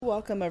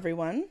welcome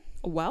everyone.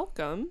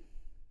 Welcome.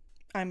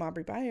 I'm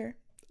Aubrey Byer.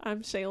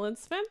 I'm Shaylin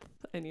Smith,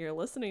 and you're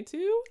listening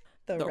to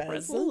The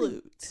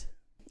Resolute.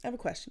 I have a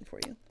question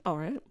for you. All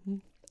right.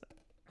 Have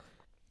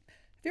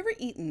you ever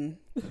eaten?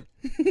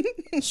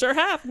 Sure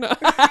have. No.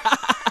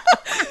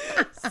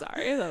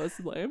 Sorry, that was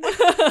lame.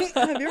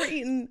 Have you ever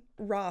eaten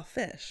raw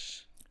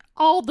fish?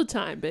 All the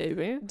time,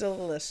 baby.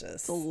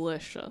 Delicious.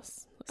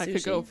 Delicious. I Sushi.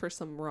 could go for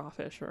some raw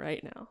fish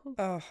right now.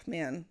 Oh,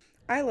 man.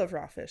 I love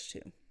raw fish,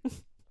 too.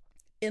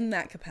 In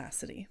that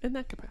capacity. In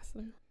that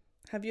capacity.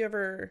 Have you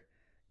ever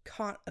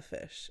caught a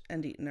fish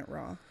and eaten it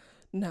raw?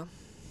 No.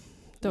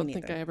 Don't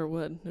think neither. I ever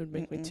would. It would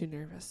make me too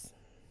nervous.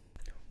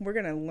 We're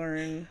going to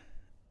learn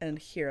and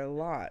hear a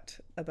lot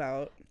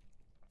about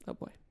Oh,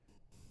 boy.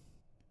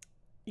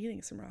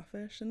 eating some raw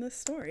fish in this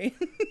story.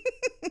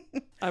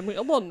 I'm a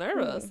little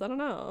nervous. I don't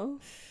know.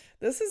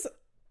 This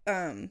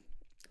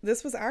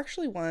was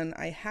actually one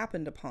I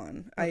happened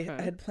upon. Okay. I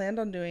had planned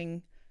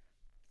on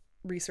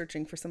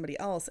researching for somebody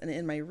else, and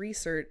in my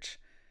research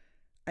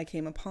I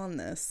came upon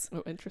this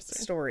Oh, interesting.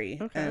 story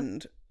Okay.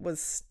 and was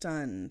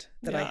stunned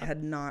that I Yeah.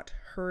 had not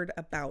heard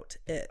about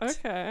it.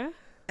 Okay.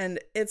 And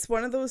it's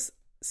one of those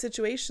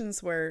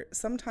situations where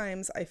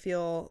sometimes I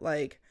feel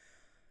like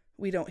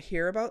we don't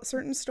hear about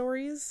certain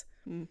stories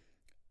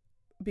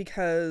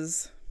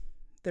because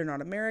they're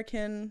not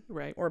American,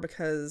 Right. or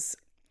because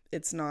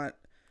it's not,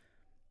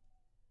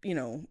 I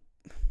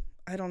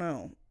don't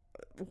know,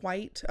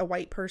 a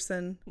white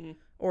person,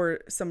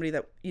 or somebody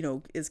that,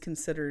 is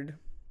considered,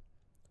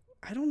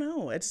 I don't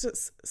know. It's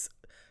just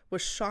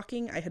was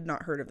shocking. I had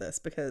not heard of this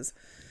because,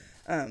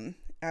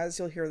 as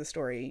you'll hear the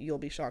story, you'll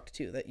be shocked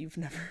too that you've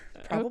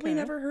probably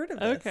never heard of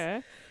this.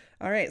 Okay.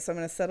 All right. So I'm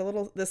going to set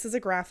this is a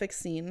graphic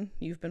scene.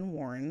 You've been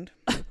warned.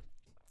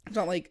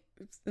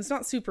 It's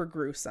not super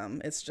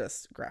gruesome. It's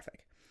just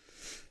graphic.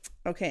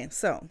 Okay.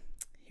 So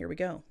here we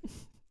go.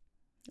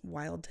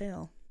 Wild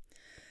tale.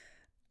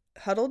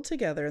 Huddled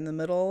together in the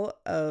middle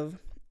of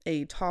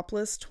a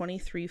topless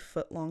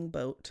 23-foot-long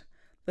boat,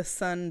 the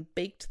sun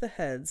baked the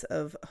heads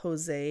of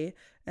Jose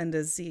and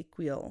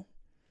Ezequiel.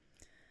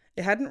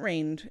 It hadn't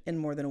rained in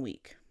more than a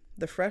week.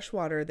 The fresh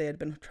water they had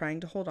been trying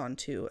to hold on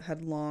to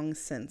had long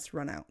since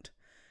run out.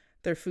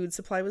 Their food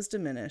supply was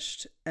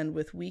diminished, and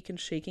with weak and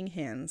shaking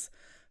hands,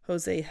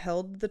 Jose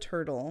held the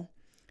turtle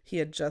he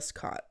had just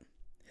caught,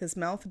 his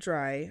mouth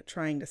dry,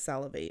 trying to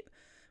salivate,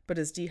 but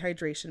his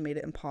dehydration made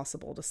it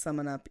impossible to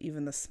summon up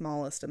even the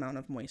smallest amount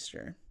of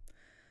moisture.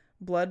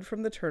 Blood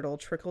from the turtle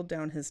trickled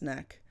down his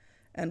neck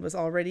and was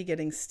already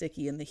getting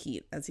sticky in the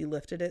heat as he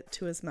lifted it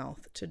to his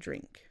mouth to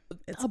drink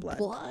its blood.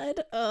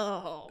 Blood?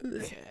 Oh,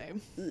 okay.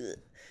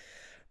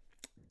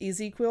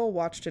 Ezequiel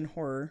watched in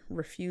horror,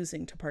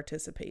 refusing to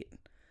participate.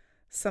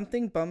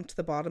 Something bumped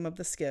the bottom of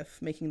the skiff,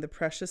 making the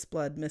precious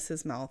blood miss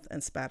his mouth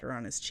and spatter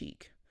on his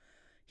cheek.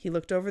 He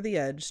looked over the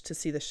edge to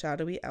see the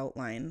shadowy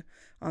outline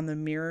on the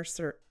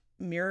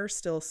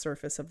mirror-still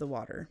surface of the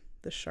water.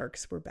 The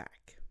sharks were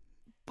back.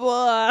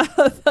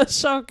 But the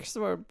sharks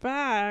were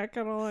back.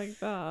 I don't like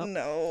that.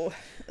 No.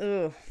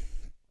 Ugh.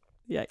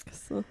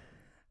 Yikes.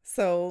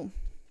 So,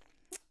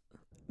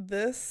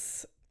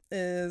 this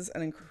is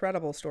an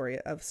incredible story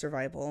of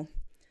survival.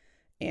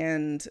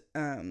 And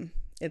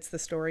it's the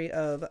story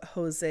of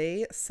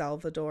Jose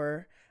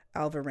Salvador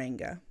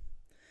Alvarenga.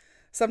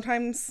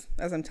 Sometimes,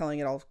 as I'm telling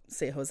it, I'll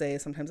say Jose.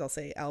 Sometimes I'll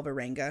say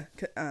Alvarenga.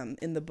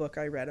 In the book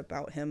I read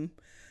about him,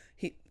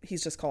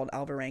 he's just called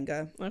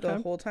Alvarenga the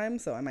whole time,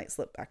 so I might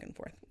slip back and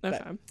forth. Okay.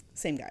 But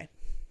same guy.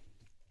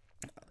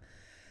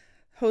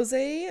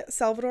 Jose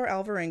Salvador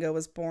Alvarenga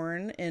was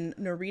born in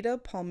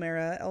Norita,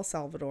 Palmera, El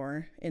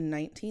Salvador in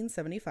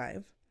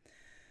 1975.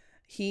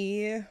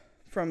 He,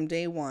 from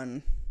day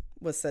one,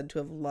 was said to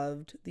have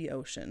loved the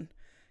ocean.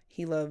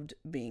 He loved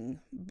being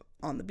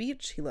on the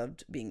beach. He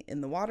loved being in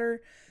the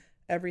water.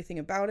 Everything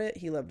about it.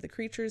 He loved the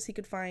creatures he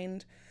could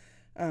find.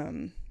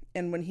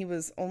 And when he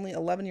was only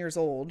 11 years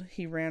old,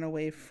 he ran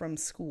away from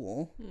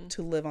school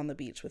to live on the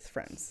beach with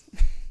friends.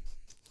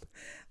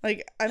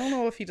 I don't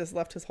know if he just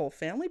left his whole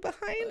family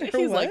behind or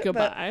He's what, like,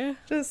 goodbye.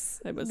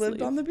 Just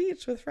lived on the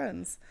beach with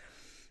friends.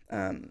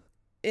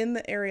 In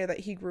the area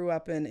that he grew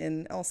up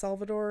in El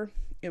Salvador,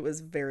 it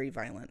was very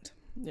violent.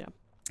 Yeah.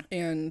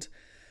 And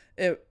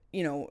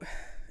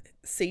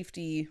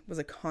safety was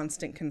a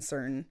constant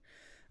concern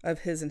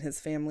of his and his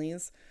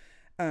family's.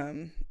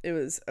 It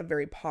was a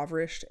very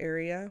impoverished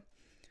area.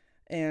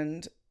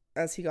 And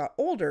as he got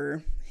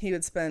older, he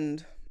would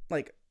spend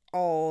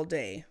all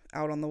day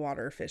out on the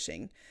water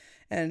fishing.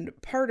 And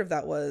part of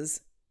that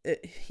was,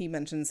 he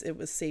mentions it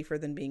was safer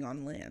than being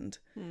on land,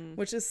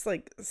 which is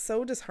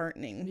so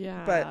disheartening.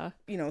 Yeah. But,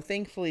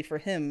 thankfully for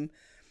him,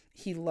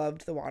 he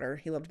loved the water.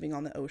 He loved being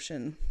on the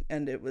ocean,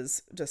 and it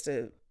was just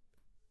a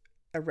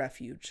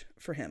refuge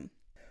for him.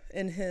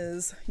 In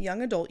his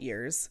young adult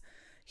years,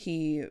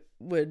 he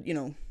would,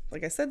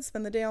 like I said,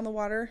 spend the day on the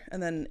water,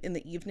 and then in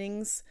the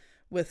evenings,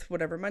 with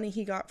whatever money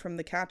he got from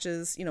the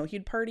catches,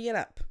 he'd party it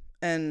up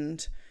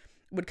and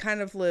would kind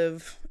of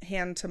live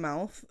hand to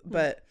mouth,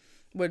 but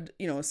would,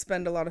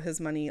 spend a lot of his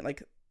money.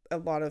 Like a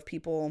lot of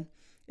people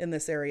in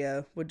this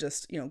area would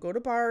just, go to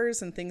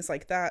bars and things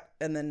like that.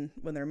 And then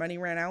when their money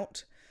ran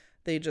out,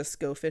 they just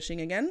go fishing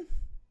again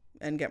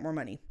and get more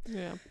money.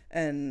 Yeah.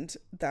 And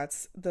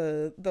that's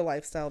the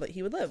lifestyle that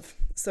he would live.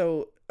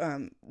 So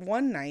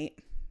one night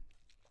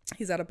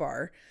he's at a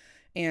bar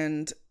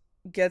and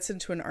gets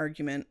into an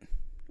argument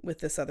with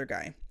this other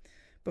guy.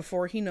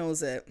 Before he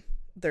knows it,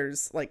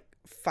 there's like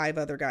 5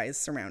 other guys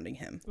surrounding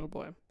him. Oh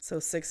boy. So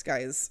 6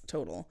 guys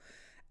total.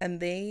 And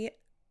they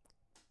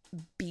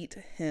beat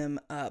him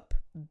up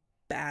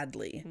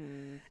badly.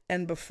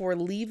 And before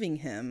leaving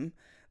him,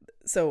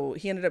 so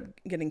he ended up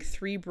getting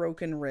 3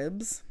 broken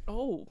ribs.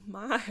 Oh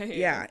my.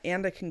 Yeah,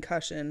 and a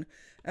concussion.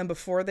 And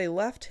before they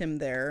left him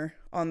there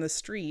on the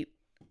street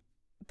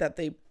that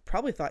they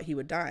probably thought he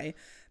would die,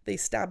 they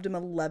stabbed him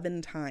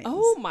 11 times.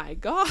 Oh my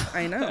god.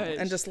 I know.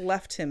 And just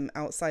left him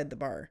outside the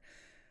bar.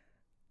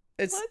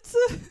 What?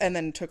 And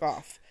then took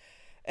off.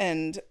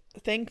 And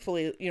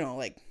thankfully,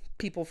 like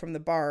people from the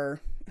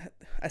bar,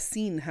 a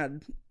scene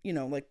had,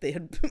 like they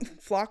had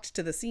flocked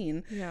to the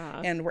scene.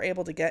 Yeah. And were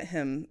able to get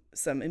him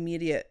some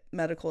immediate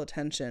medical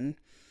attention.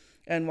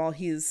 And while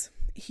he's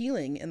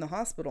healing in the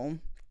hospital,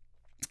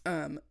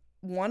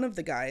 one of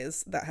the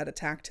guys that had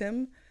attacked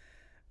him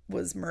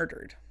was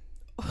murdered.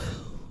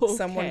 Okay.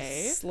 Someone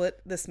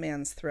slit this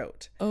man's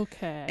throat.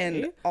 Okay.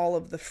 And all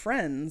of the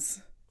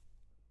friends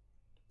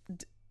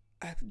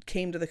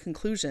came to the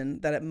conclusion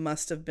that it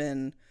must have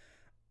been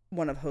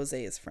one of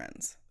Jose's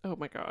friends. Oh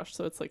my gosh.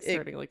 So it's like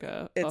starting like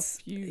a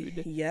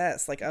feud.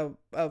 Yes, like a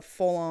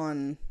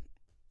full-on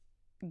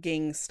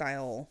gang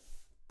style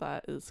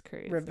That is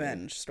crazy.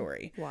 revenge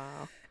story.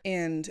 Wow.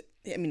 And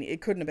I mean,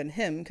 it couldn't have been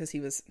him because he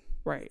was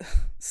Right.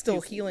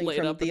 still He's healing laid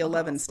from up the in the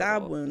 11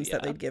 stab hospital. wounds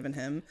that Yeah. they'd given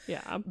him.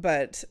 Yeah.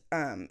 But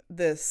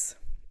this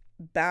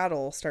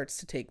battle starts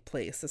to take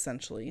place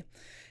essentially.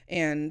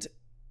 And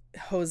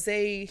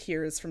Jose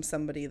hears from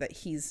somebody that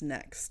he's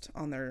next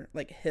on their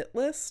like hit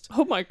list.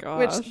 Oh my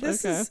gosh. Which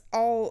this is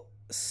all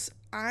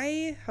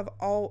I've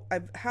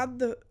had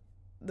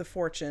the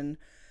fortune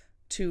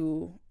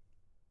to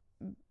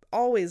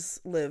always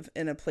live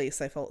in a place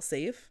I felt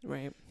safe.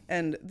 Right.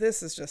 And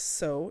this is just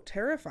so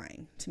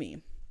terrifying to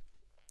me.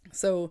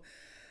 So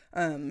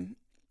upon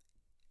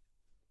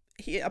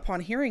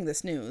hearing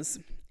this news,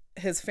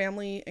 his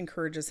family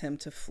encourages him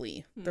to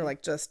flee. They're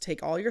like, just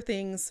take all your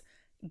things,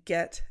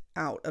 get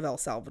out of El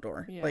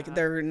Salvador. Yeah. Like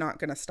they're not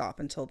going to stop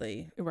until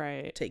they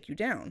Right. take you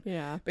down.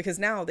 Yeah. Because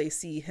now they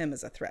see him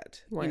as a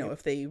threat. Right.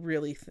 If they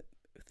really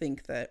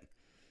think that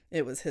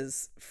it was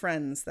his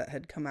friends that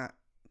had come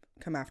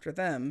after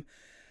them,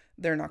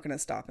 they're not going to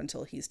stop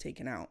until he's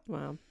taken out.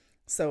 Wow.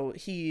 So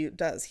he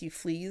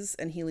flees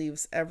and he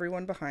leaves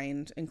everyone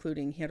behind,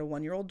 including he had a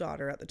 1-year-old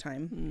daughter at the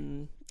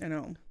time. I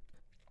know.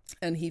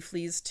 And he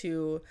flees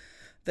to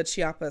the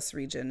Chiapas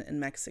region in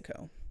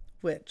Mexico,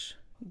 which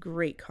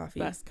great coffee.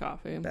 Best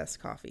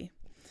coffee.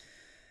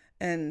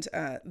 And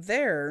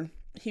there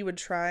he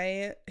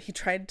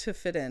tried to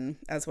fit in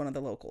as one of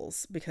the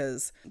locals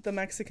because the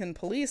Mexican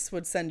police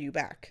would send you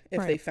back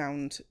if they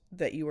found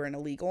that you were an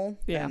illegal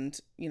and,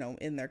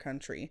 in their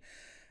country.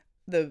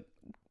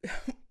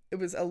 It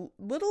was a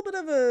little bit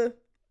of a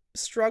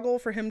struggle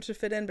for him to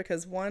fit in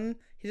because one,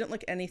 he didn't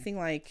look anything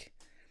like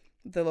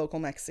the local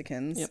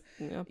Mexicans.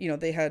 Yep.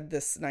 They had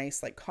this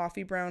nice like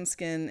coffee brown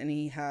skin and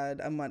he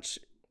had a much,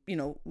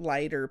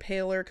 lighter,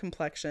 paler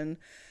complexion.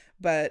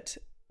 But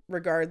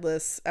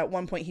regardless, at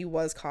one point he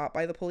was caught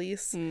by the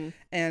police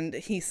and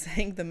he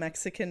sang the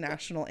Mexican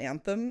national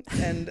anthem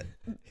and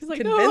he's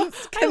like, no,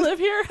 I live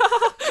here.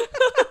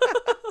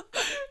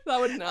 That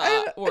would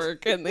not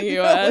work in the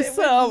U.S.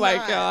 Oh my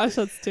gosh,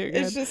 that's too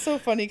good. It's just so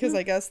funny because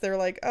I guess they're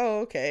like, oh,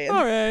 okay. And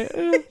all right.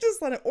 they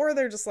just let it, or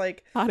they're just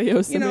like,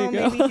 adios,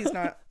 amigo. Maybe he's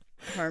not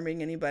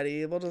harming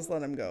anybody. We'll just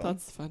let him go.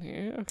 That's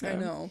funny. Okay. I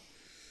know.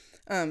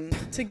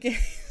 To get,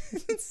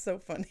 it's so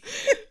funny.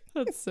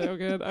 That's so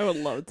good. I would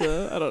love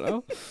to. I don't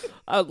know.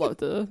 I would love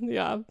to.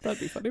 Yeah,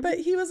 that'd be funny. But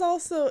he was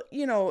also,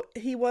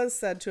 he was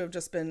said to have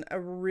just been a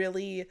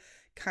really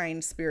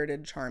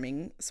kind-spirited,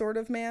 charming sort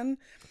of man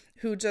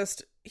who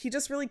he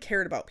just really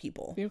cared about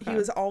people. Okay. He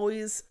was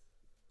always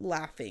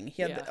laughing.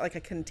 He had like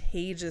a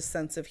contagious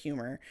sense of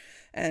humor.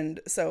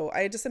 And so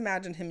I just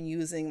imagine him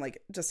using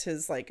like just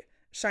his like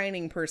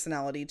shining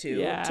personality to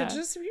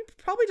just, he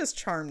probably just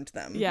charmed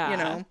them.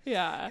 Yeah.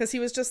 Because he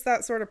was just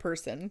that sort of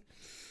person.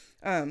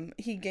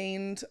 He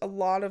gained a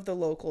lot of the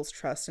locals'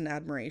 trust and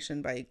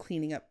admiration by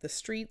cleaning up the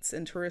streets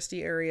and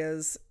touristy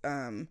areas,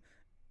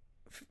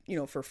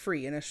 for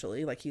free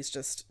initially. Like he's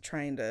just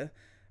trying to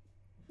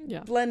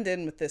blend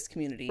in with this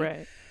community.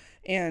 Right.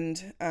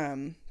 And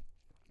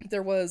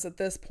there was at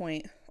this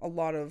point a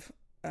lot of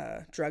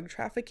drug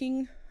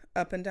trafficking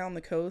up and down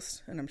the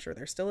coast, and I'm sure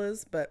there still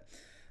is, but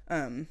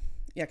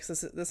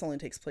because this only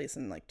takes place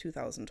in like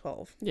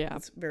 2012. Yeah,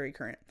 it's very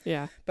current.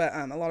 Yeah, but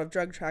a lot of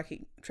drug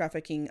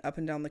trafficking up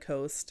and down the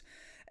coast,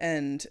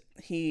 and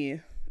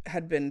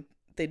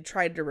they'd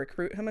tried to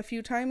recruit him a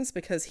few times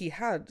because he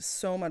had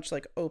so much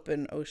like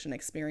open ocean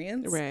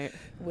experience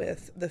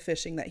with the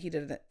fishing that he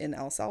did in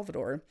El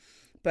Salvador,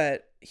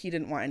 but he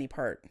didn't want any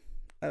part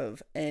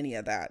of any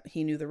of that.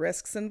 He knew the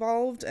risks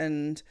involved,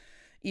 and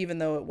even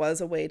though it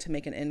was a way to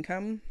make an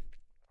income,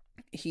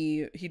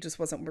 he just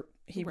wasn't.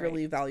 He Right.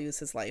 really values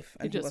his life,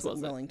 and he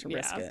wasn't willing to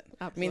risk it.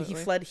 Absolutely. I mean, he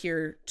fled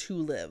here to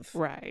live.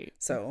 Right.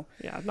 So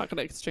Yeah, I'm not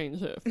gonna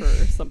exchange it for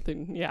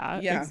something. Yeah.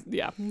 Yeah.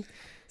 Yeah.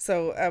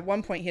 So at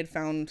one point he had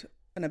found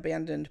an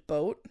abandoned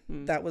boat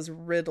that was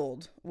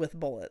riddled with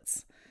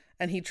bullets.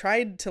 And he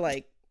tried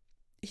to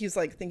he's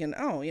like thinking,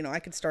 oh, I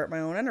could start my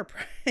own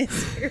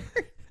enterprise here.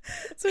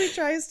 So he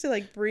tries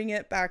to bring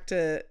it back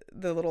to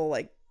the little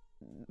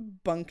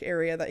bunk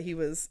area that he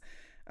was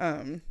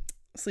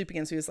sleeping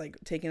in. So he was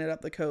taking it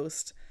up the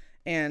coast,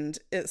 and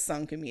it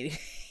sunk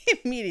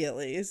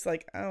immediately. It's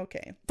like,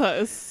 okay. That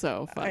is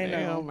so funny. I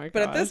know. Oh my god.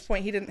 But at this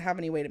point he didn't have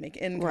any way to make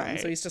income. Right.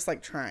 So he's just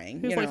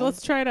trying. He's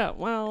let's try it out.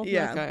 Well,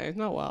 Yeah. okay.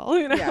 Not well.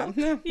 Yeah.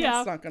 Yeah.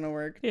 It's not going to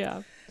work.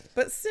 Yeah.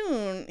 But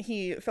soon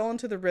he fell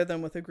into the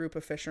rhythm with a group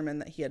of fishermen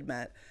that he had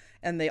met,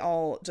 and they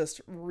all just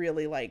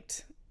really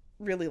liked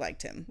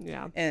him.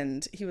 Yeah.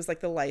 And he was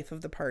the life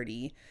of the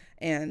party.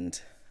 And,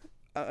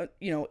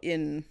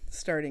 in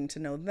starting to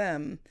know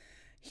them,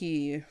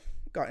 he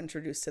got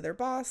introduced to their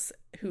boss,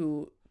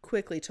 who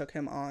quickly took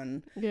him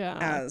on Yeah.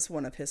 as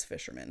one of his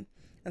fishermen.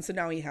 And so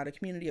now he had a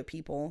community of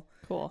people,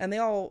 Cool. and they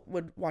all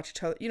would watch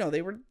each other.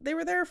 They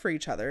were there for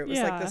each other. It was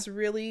Yeah. this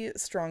really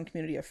strong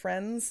community of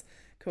friends,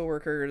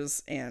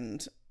 coworkers,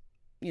 and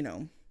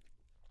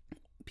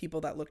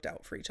people that looked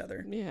out for each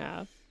other.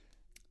 Yeah.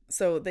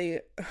 So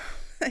they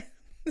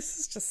this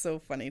is just so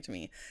funny to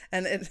me,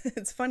 and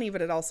it's funny,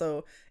 but it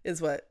also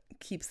is what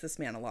keeps this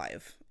man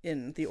alive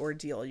in the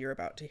ordeal you're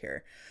about to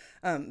hear.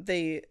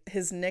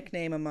 His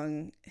nickname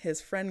among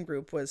his friend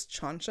group was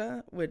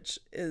Chancha, which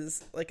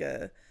is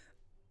a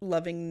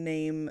loving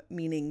name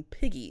meaning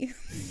piggy.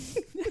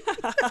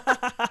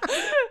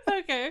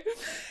 Okay.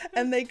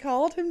 And they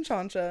called him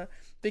Chancha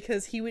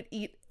because he would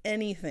eat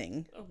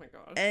anything, Oh my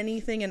god.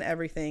 anything and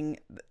everything.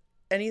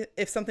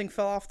 If something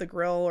fell off the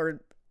grill,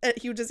 or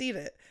he would just eat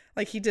it.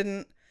 He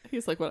didn't.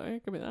 He's like, what?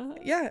 Give me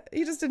that. Yeah,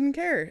 he just didn't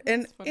care.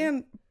 That's funny.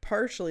 And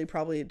partially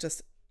probably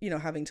just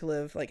having to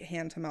live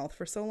hand to mouth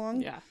for so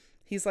long. Yeah.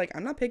 He's like,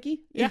 I'm not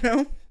picky,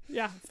 Yeah.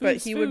 Yeah. But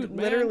Food's he food, would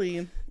man.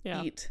 literally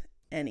Yeah. eat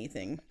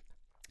anything.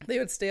 They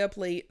would stay up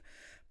late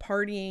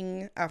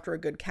partying after a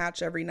good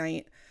catch every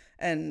night,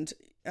 and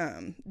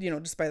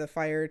just by the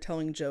fire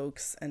telling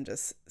jokes and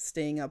just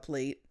staying up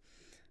late.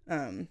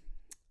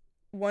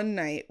 One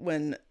night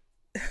when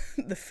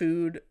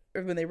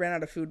when they ran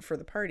out of food for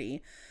the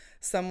party,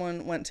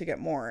 someone went to get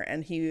more,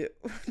 and he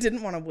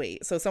didn't want to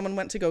wait. So someone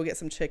went to go get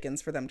some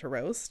chickens for them to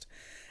roast,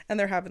 and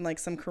they're having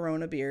some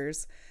Corona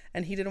beers,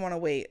 and he didn't want to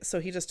wait. So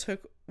he just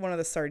took one of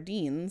the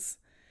sardines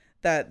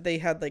that they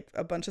had,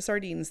 a bunch of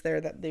sardines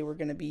there that they were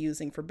going to be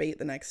using for bait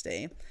the next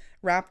day,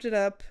 wrapped it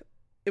up.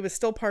 It was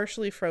still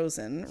partially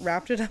frozen,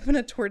 wrapped it up in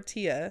a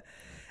tortilla,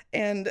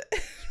 and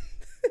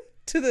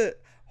to the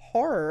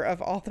horror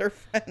of all their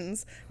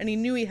friends, and he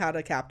knew he had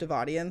a captive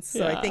audience, so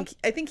Yeah.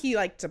 I think he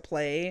liked to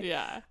play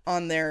Yeah.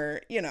 on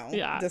their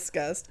Yeah.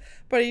 disgust,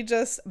 but he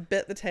just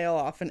bit the tail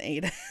off and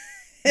ate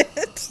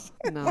it.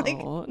 No.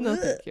 No, ugh.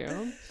 thank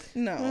you.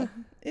 No.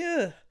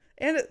 Ew.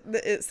 And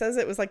it says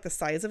it was the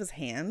size of his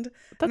hand.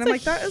 That's and I'm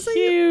like, that is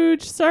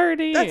huge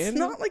sardine. that's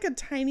not a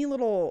tiny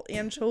little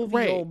anchovy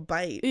Right. little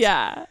bite.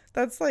 Yeah.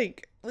 That's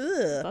ugh.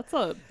 That's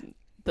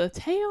the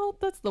tail.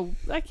 That's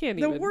I can't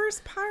The even.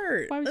 worst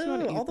part. Why would you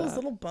want to Ugh, eat all those that?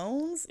 little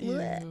bones.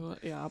 Blech. Ew,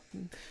 yeah.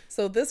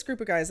 So this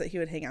group of guys that he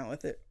would hang out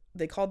with,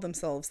 they called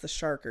themselves the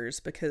Sharkers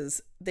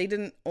because they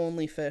didn't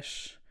only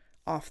fish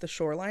off the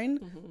shoreline.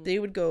 Mm-hmm. They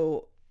would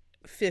go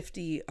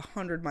 50,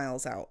 100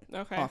 miles out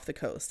Okay. off the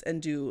coast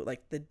and do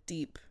the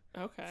deep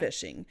Okay.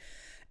 fishing.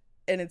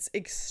 And it's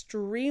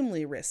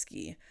extremely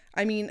risky.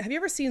 I mean, have you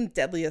ever seen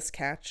Deadliest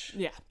Catch?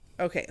 Yeah.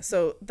 Okay,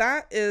 so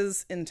that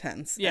is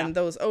intense. Yeah. And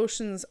those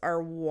oceans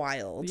are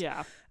wild.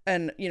 Yeah.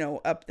 And,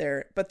 up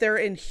there. But they're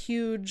in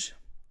huge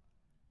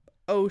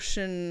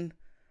ocean,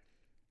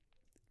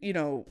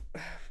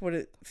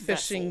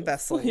 fishing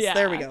vessels. Yeah.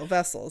 There we go.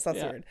 Vessels. That's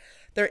Yeah. the word.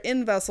 They're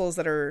in vessels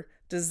that are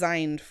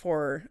designed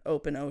for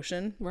open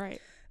ocean.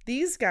 Right.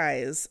 These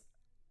guys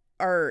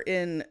are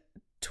in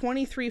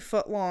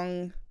 23-foot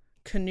long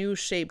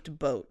canoe-shaped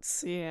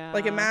boats. Yeah.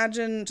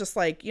 Imagine just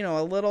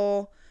a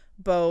little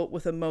boat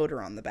with a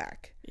motor on the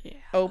back. Yeah.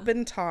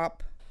 Open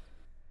top.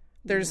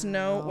 There's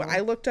No. I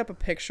looked up a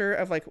picture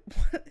of what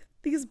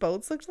these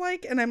boats looked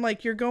like, and I'm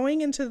like, you're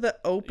going into the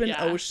open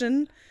Yeah.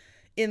 ocean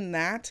in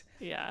that?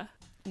 Yeah.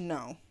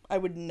 No, I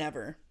would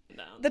never.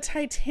 No. The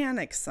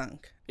Titanic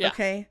sunk. Yeah.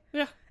 Okay?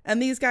 Yeah.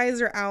 And these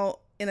guys are out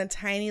in a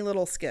tiny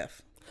little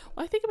skiff.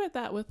 Well, I think about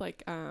that with what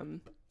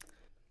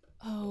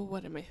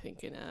am I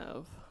thinking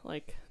of?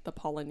 The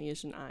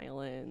Polynesian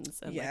islands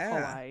and Yeah.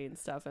 Hawaii and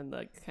stuff, and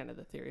kind of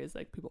the theory is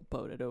people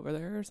boated over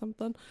there or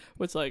something.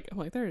 Which I'm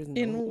like, there is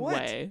no In what?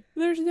 way.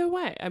 There's no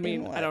way. I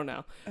mean, what? I don't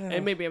know. Ugh.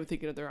 And maybe I'm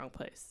thinking of the wrong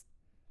place,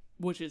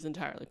 which is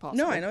entirely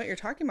possible. No, I know what you're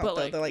talking about,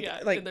 But, though. yeah,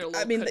 They're in their I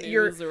little mean, that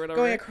you're canoes or whatever.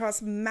 going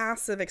across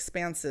massive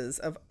expanses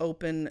of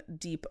open,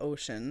 deep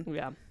ocean.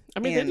 Yeah. I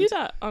mean, they And- do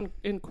that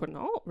in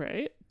Quinault,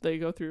 right? they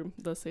go through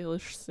the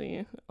Salish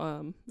Sea.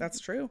 That's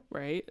true.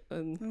 Right,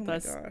 and Oh my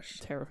that's gosh.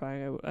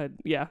 terrifying.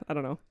 Yeah, I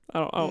don't know. I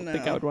don't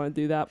think I No. would want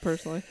to do that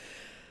personally.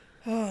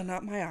 Oh,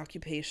 not my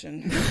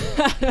occupation.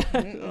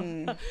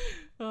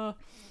 Uh,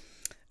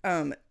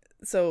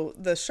 So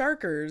the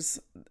sharkers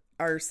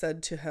are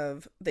said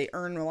to they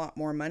earn a lot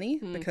more money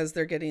because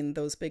they're getting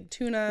those big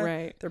tuna.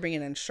 Right. They're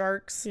bringing in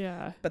sharks.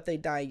 Yeah. But they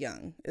die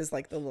young is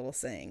like the little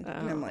saying.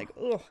 And I'm Oh. like,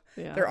 ugh.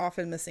 Yeah. They're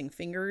often missing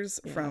fingers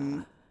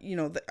from,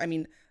 I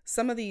mean,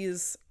 some of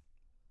these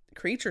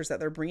creatures that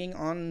they're bringing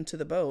onto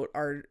the boat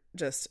are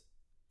just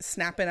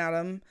snapping at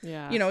them.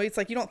 Yeah. It's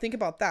like, you don't think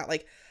about that.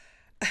 Like,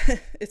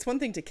 it's one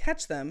thing to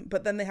catch them,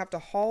 but then they have to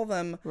haul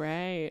them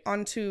Right.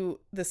 onto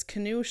this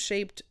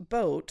canoe-shaped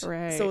boat.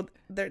 Right. So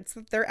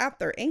they're at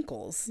their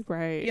ankles.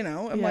 Right.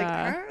 I'm like,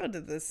 how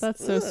did this?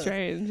 That's so ugh.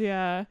 strange.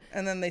 Yeah.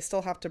 And then they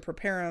still have to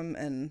prepare them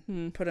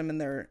and put them in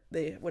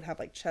they would have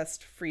like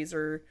chest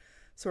freezer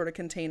sort of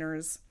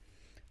containers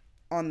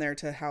on there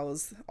to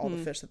house all the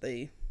fish that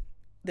they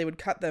would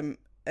cut them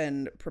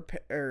and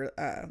prepare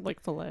Like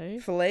fillet.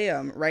 fillet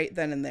them right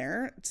then and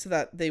there so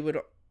that they would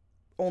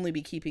only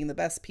be keeping the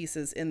best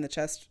pieces in the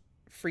chest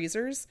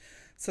freezers,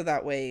 so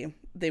that way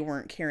they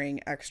weren't carrying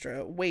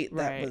extra weight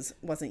that Right.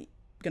 wasn't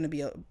going to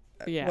be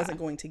wasn't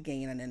going to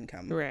gain an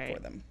income Right.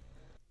 for them.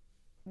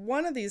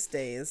 One of these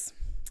days,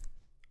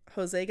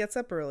 Jose gets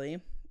up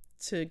early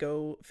to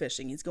go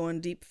fishing. He's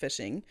going deep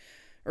fishing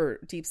or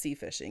deep sea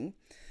fishing,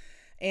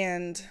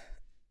 and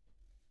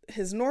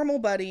his normal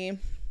buddy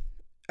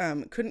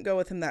couldn't go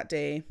with him that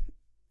day.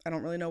 I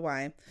don't really know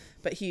why,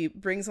 but he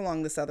brings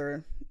along this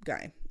other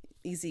guy,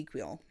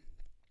 Ezekiel,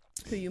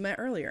 who you met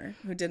earlier,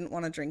 who didn't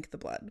want to drink the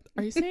blood.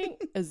 Are you saying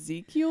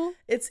Ezekiel?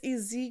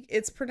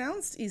 It's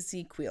pronounced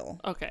Ezekiel.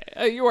 Okay.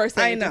 You are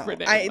saying I a know. different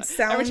name. It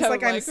sounds time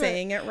like I'm I'm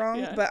saying it wrong,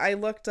 yeah. but I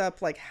looked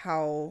up like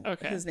how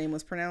Okay. his name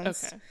was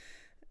pronounced. Okay.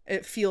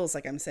 It feels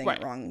like I'm saying Right.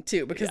 it wrong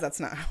too, because Yeah. that's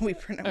not how we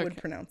would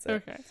pronounce it.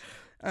 Okay.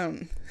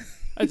 Um,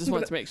 I just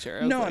wanted to make sure.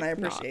 I was, No, like, and I not,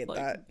 appreciate like,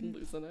 that.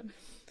 Losing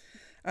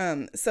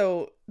it.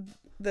 So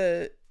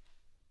the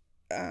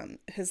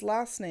his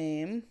last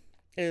name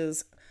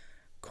is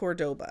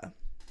Cordoba.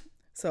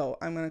 So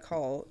I'm going to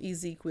call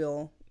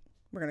Ezekiel,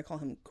 we're going to call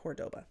him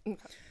Cordoba.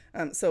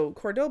 Okay. So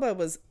Cordoba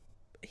was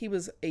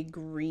a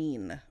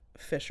green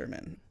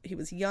fisherman. He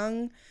was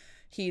young.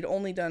 He'd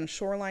only done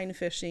shoreline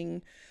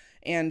fishing,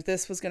 and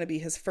this was going to be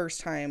his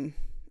first time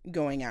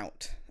going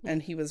out.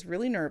 And he was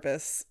really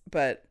nervous,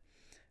 but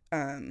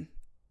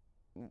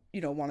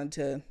wanted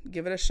to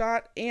give it a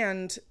shot,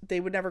 and they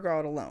would never go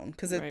out alone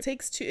because it Right.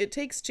 takes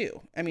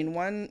two. I mean,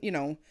 one,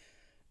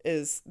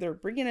 is they're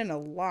bringing in a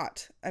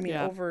lot. I mean,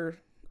 Yeah. over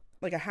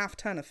like a half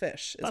ton of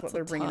fish is That's what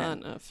they're bringing in. a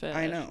ton of fish.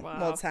 I know. Wow.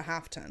 Well, it's a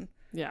half ton.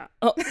 Yeah.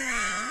 Oh.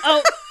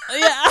 Oh.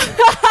 Yeah.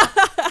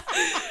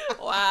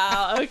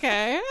 Wow.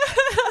 Okay.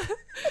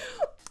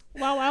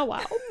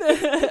 Wow.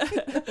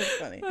 That's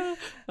funny. That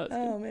was good.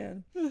 Oh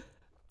man.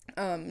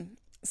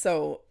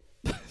 So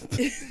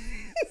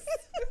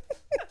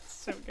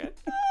So good.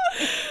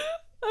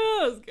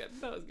 Oh,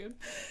 that was good.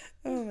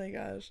 oh my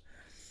gosh.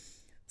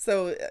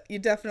 So you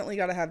definitely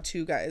got to have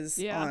two guys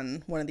Yeah.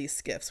 on one of these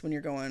skiffs when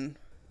you're going,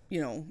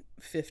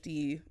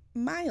 50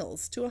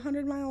 miles to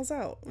 100 miles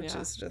out, which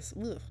Yeah. is just,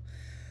 ugh.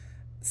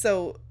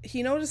 So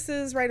he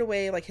notices right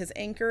away, like his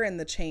anchor and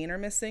the chain are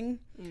missing,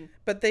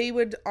 but they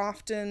would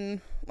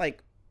often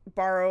like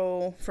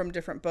borrow from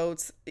different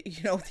boats.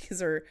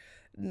 These are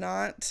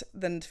not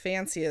the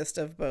fanciest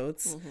of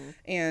boats.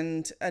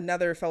 And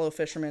another fellow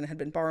fisherman had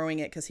been borrowing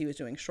it because he was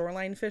doing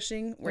shoreline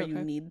fishing where you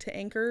Okay. need to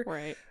anchor.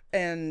 Right.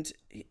 And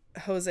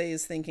Jose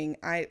is thinking,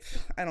 I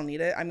don't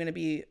need it. I'm going to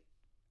be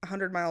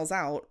 100 miles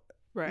out.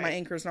 Right. My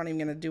anchor's not even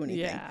going to do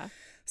anything. Yeah.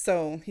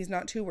 So he's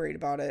not too worried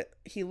about it.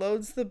 He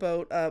loads the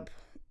boat up,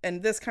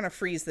 and this kind of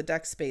frees the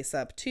deck space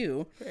up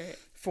too Right.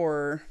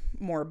 for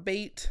more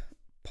bait,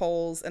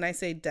 poles. And I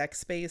say deck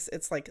space,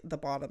 it's like the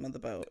bottom of the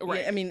boat.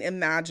 Right. I mean,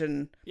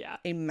 imagine Yeah.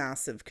 a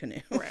massive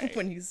canoe Right.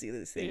 when you see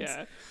these things.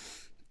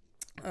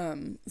 Yeah.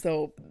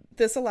 So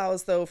this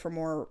allows, though, for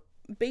more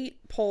bait,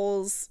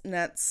 poles,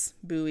 nets,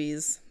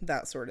 buoys,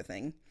 that sort of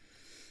thing.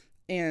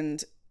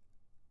 And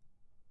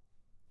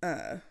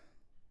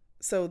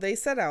so they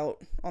set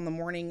out on the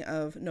morning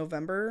of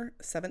November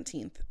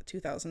 17th,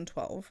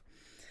 2012.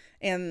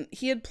 And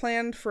he had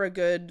planned for a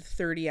good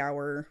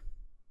 30-hour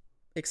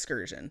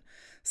excursion.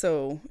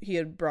 So he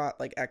had brought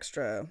like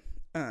extra...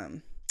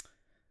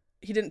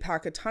 he didn't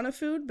pack a ton of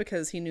food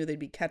because he knew they'd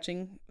be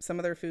catching some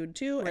of their food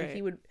too. Right.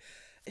 And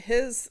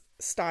his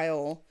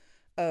style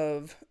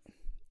of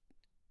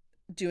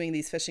doing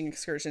these fishing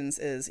excursions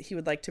is he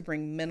would like to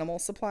bring minimal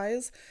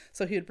supplies.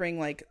 So he would bring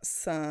like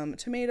some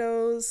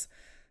tomatoes,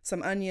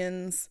 some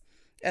onions,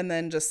 and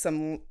then just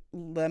some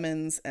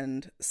lemons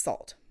and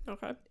salt.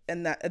 Okay.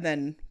 And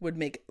then would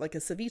make like a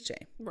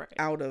ceviche Right.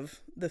 out of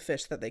the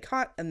fish that they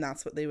caught, and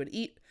that's what they would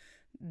eat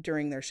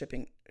during their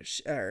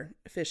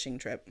fishing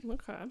trip.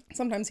 Okay.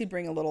 Sometimes he'd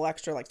bring a little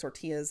extra, like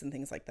tortillas and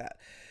things like that.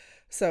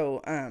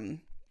 So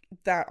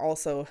that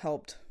also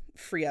helped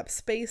free up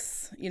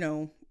space,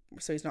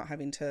 so he's not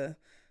having to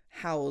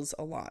house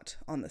a lot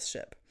on this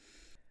ship.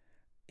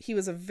 He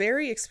was a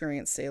very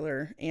experienced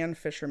sailor and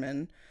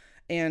fisherman,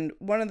 and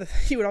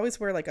he would always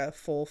wear like a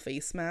full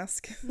face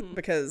mask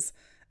because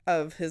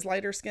of his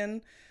lighter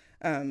skin.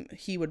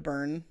 He would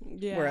burn,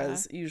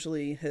 whereas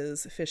usually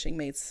his fishing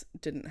mates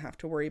didn't have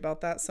to worry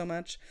about that so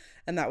much,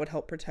 and that would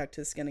help protect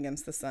his skin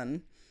against the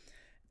sun.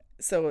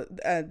 So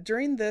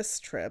during this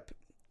trip,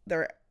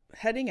 they're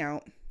heading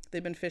out.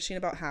 They've been fishing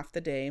about half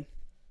the day,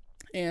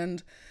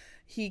 and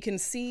he can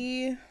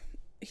feel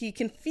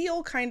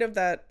kind of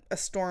that a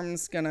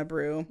storm's gonna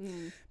brew,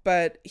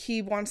 but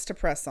he wants to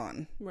press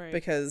on,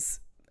 because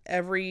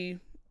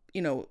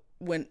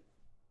when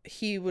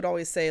he would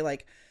always say,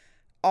 like,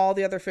 all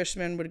the other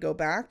fishermen would go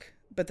back,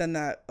 but then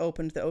that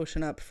opened the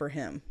ocean up for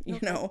him,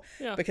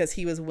 because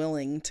he was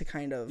willing to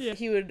kind of,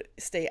 he would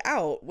stay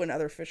out when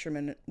other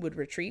fishermen would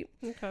retreat.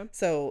 Okay.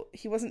 So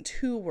he wasn't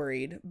too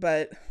worried,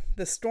 but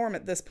the storm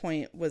at this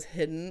point was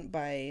hidden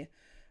by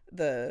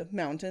the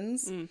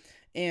mountains.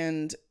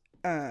 And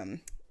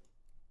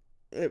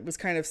it was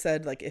kind of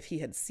said, like, if he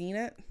had seen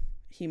it,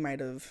 he might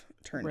have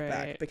turned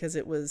back, because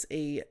it was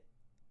a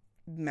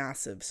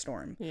massive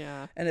storm.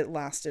 Yeah. And it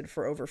lasted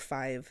for over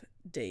 5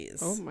 days.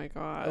 Oh my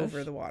gosh.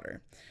 Over the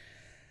water.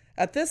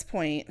 At this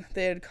point,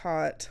 they had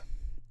caught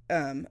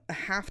a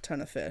half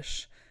ton of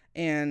fish,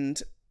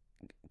 and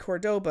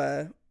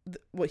Cordoba,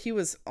 he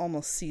was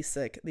almost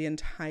seasick the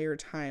entire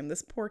time.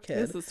 This poor kid.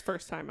 This is his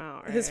first time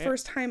out, right? His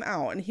first time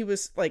out, and he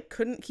was like,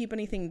 couldn't keep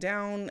anything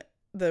down.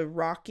 The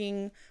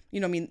rocking,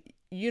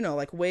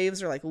 like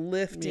waves are like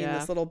lifting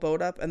this little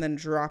boat up and then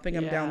dropping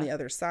him down the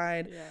other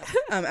side.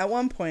 Yeah. At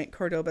one point,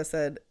 Cordoba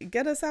said,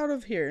 "Get us out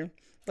of here.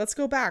 Let's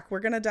go back. We're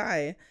going to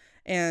die."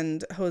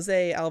 And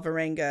Jose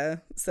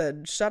Alvarenga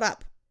said, "Shut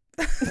up."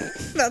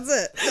 That's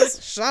it.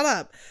 Just shut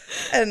up.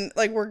 And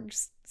like, we're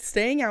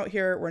staying out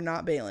here. We're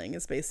not bailing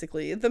is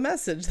basically the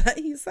message that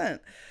he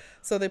sent.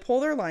 So they pull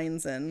their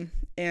lines in,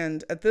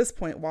 and at this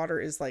point, water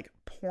is like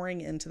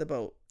pouring into the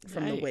boat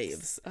from the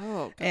waves.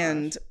 Oh, gosh.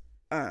 And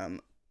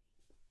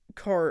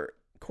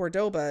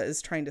Cordoba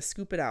is trying to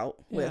scoop it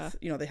out with,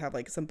 they have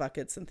like some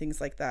buckets and things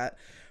like that,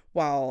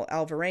 while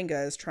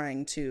Alvarenga is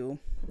trying to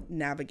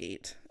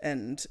navigate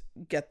and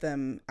get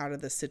them out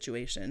of this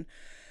situation.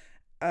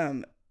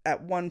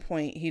 At one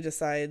point, he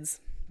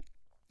decides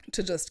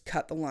to just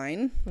cut the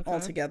line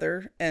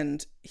altogether,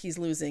 and he's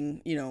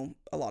losing,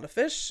 a lot of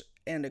fish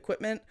and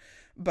equipment,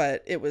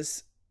 but it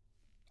was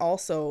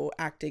also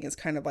acting as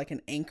kind of like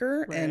an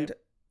anchor and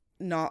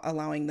not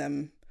allowing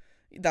them.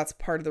 That's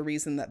part of the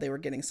reason that they were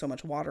getting so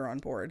much water on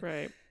board.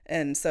 Right.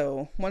 And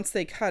so once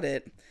they cut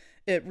it,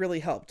 it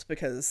really helped,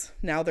 because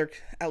now they're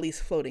at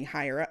least floating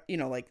higher up,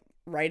 like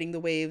riding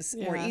the waves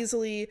more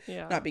easily,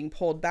 not being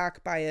pulled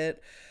back by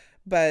it.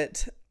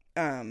 But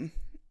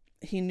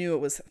he knew it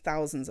was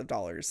thousands of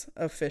dollars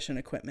of fish and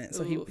equipment.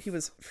 So he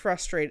was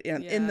frustrated.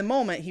 And in the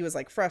moment, he was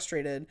like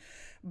frustrated,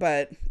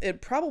 but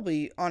it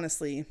probably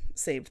honestly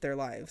saved their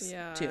lives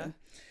too.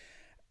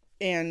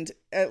 And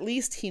at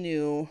least he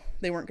knew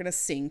they weren't going to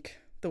sink.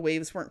 The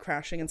waves weren't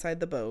crashing inside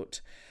the boat.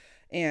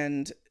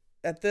 And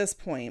at this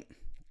point,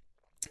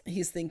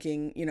 he's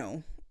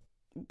thinking,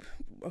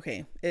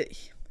 okay,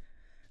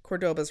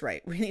 Cordoba's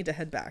right. We need to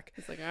head back.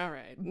 It's like, all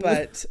right.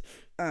 But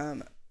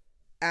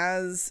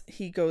as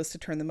he goes to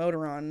turn the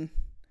motor on,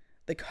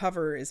 the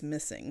cover is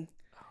missing,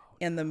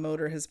 and the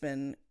motor has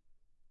been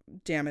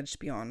damaged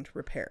beyond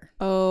repair.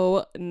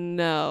 Oh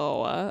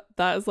no,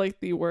 that is like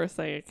the worst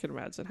thing I can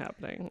imagine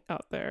happening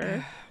out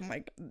there.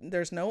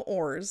 There's no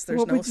oars,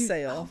 there's no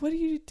sail. What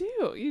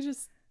do? You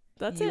just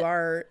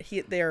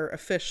they're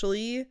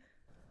officially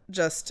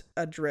just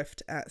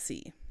adrift at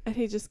sea. And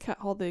he just cut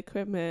all the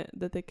equipment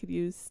that they could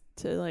use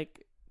to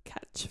like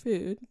catch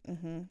food.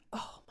 Mm-hmm.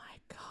 Oh my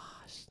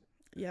gosh.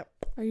 Yep.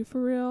 Are you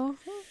for real?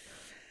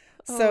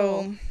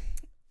 So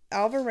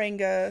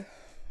Alvarenga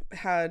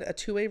had a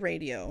two-way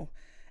radio,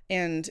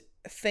 and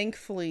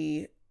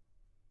thankfully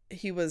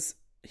he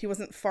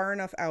wasn't far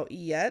enough out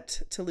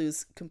yet to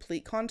lose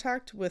complete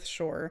contact with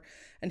shore,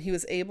 and he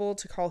was able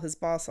to call his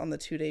boss on the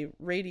two-day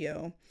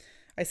radio.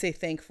 I say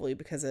thankfully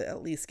because it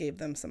at least gave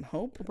them some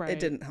hope. Right. It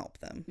didn't help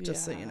them,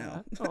 just so you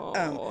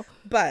know.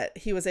 But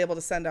he was able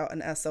to send out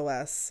an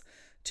SOS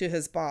to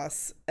his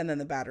boss, and then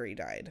the battery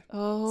died.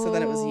 Oh. So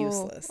then it was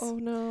useless. Oh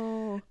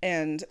no.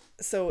 And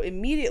so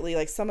immediately,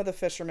 like, some of the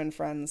fisherman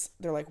friends,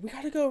 they're like, we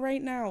gotta go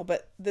right now.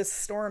 But this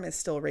storm is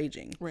still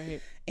raging. Right.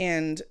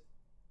 And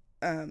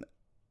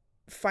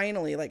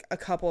finally, like, a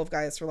couple of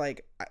guys were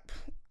like,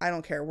 I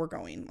don't care, we're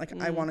going. Like,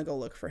 I want to go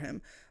look for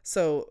him.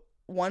 So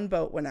one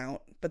boat went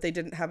out, but they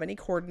didn't have any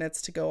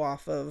coordinates to go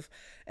off of,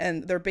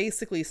 and they're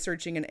basically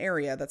searching an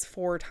area that's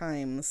 4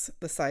 times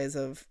the size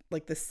of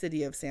like the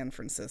city of San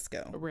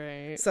Francisco.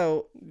 Right.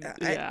 So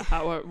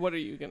what are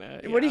you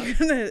gonna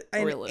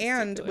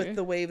and with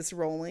the waves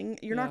rolling,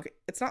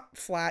 it's not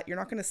flat, you're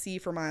not gonna see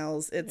for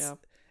miles.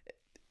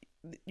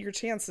 Your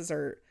chances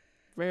are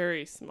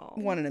very small.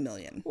 1 in a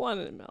million. 1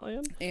 in a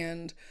million.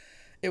 And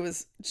it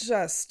was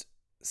just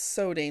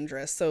so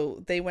dangerous.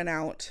 So they went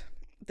out.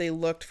 They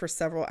looked for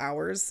several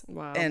hours.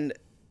 Wow. And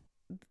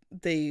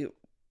they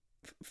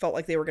felt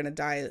like they were going to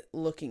die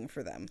looking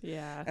for them.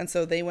 Yeah. And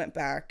so they went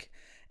back,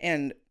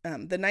 and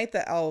the night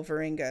that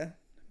Alvarenga,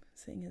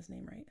 saying his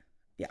name right?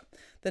 Yeah.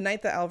 The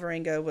night that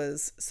Alvarenga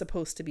was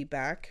supposed to be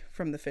back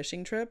from the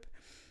fishing trip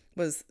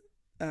was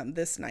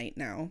this night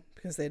now,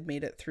 because they had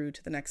made it through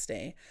to the next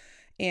day.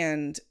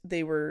 And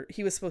he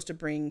was supposed to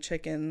bring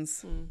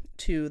chickens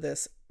to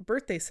this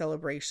birthday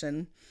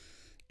celebration.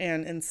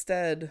 And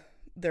instead,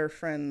 their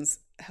friends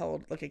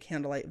held like a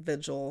candlelight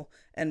vigil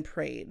and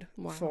prayed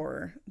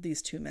for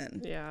these two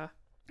men. Yeah.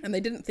 And they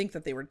didn't think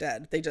that they were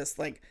dead. They just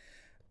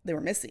they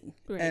were missing.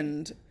 Right.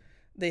 And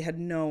they had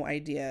no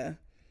idea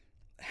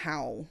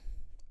how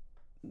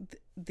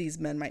these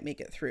men might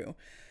make it through.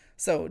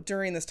 So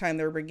during this time,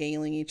 they were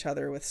regaling each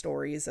other with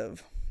stories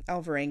of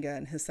Alvarenga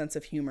and his sense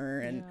of humor.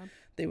 And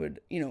they would,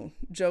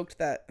 joked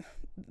that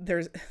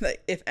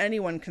if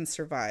anyone can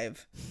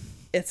survive,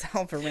 it's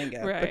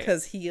Alvarenga. Right.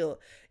 Because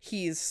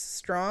he's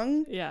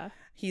strong. Yeah.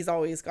 He's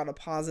always got a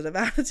positive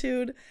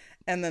attitude.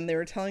 And then they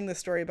were telling the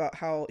story about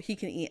how he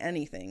can eat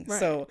anything. Right.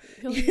 So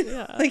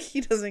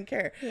he doesn't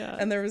care. Yeah.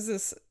 And there was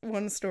this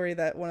one story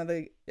that one of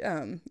the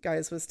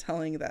guys was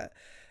telling that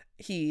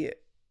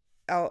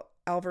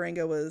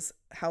Alvarenga was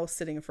house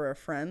sitting for a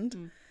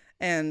friend,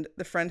 and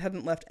the friend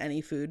hadn't left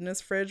any food in his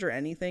fridge or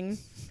anything,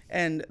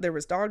 and there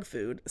was dog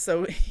food.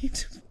 So he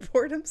just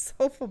poured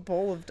himself a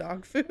bowl of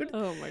dog food.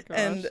 Oh my gosh.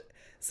 And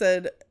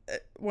said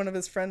one of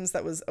his friends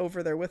that was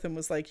over there with him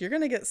was like, "You're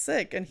gonna get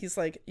sick." And he's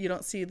like, "You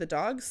don't see the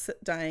dogs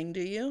dying,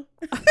 do you?"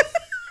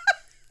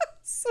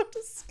 So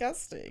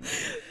disgusting.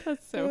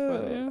 That's so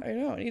funny. I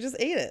know. And he just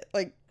ate it.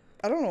 Like,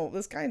 I don't know.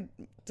 This guy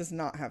does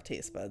not have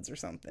taste buds or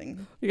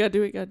something. You gotta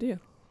do what you gotta do.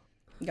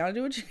 You gotta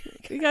do what you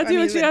gotta do.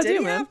 What you gotta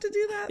do, man. Did he have to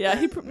do that?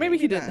 Yeah, maybe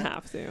he didn't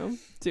have to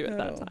do it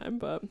that time,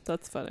 but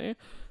that's funny.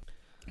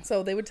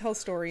 So they would tell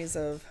stories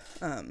of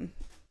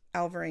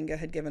Alvarenga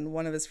had given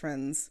one of his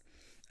friends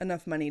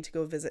enough money to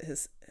go visit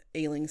his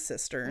ailing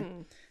sister,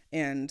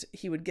 and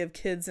he would give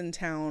kids in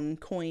town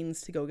coins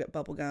to go get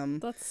bubble gum.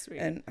 That's sweet.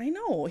 And I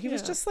know he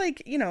was just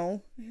like,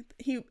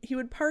 he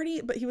would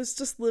party, but he was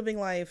just living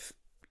life,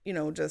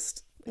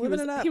 just living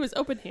it up. He was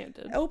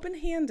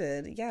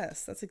open-handed.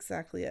 Yes, that's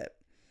exactly it.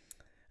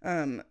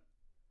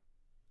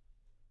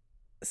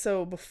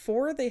 So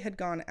before they had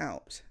gone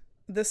out,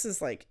 this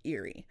is like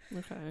eerie.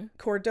 Okay.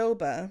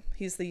 Cordoba,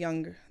 he's the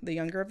younger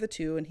of the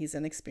two, and he's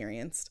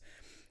inexperienced.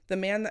 The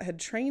man that had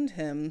trained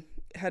him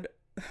had,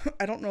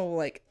 I don't know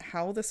like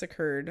how this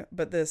occurred,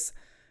 but this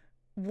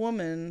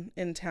woman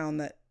in town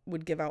that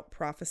would give out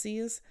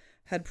prophecies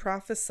had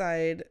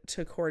prophesied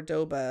to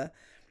Cordoba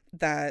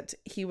that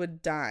he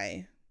would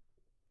die.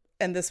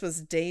 And this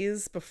was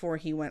days before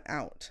he went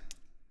out.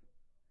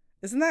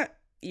 Isn't that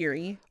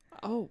eerie?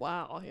 Oh,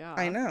 wow. Yeah.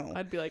 I know.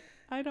 I'd be like,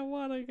 I don't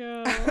want to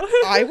go.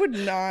 I would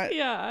not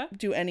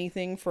do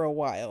anything for a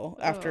while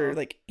after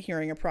like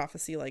hearing a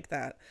prophecy like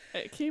that.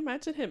 Can you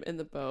imagine him in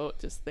the boat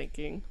just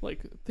thinking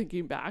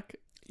back,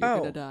 you're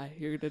going to die.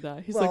 You're going to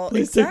die. He's like,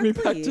 please take me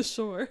back to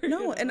shore.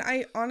 No, and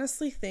I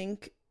honestly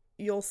think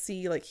you'll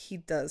see like he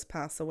does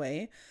pass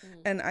away.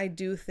 And I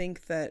do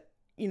think that,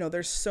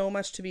 there's so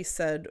much to be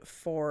said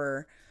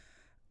for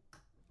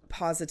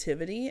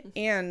positivity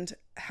and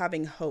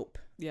having hope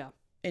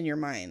in your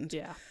mind.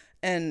 Yeah.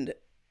 And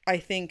I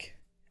think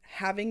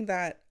having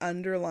that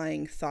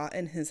underlying thought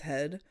in his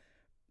head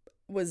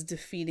was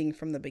defeating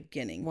from the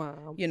beginning.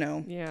 Wow.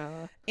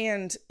 Yeah.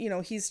 And,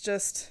 he's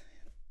just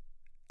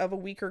of a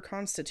weaker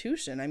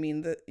constitution. I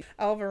mean, the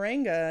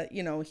Alvarenga,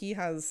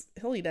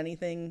 he'll eat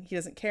anything. He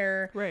doesn't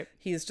care. Right.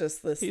 He's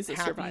just this he's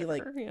happy,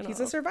 survivor, he's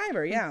a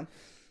survivor. Yeah.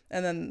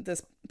 And then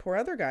this poor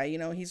other guy,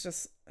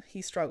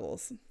 he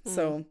struggles.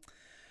 So,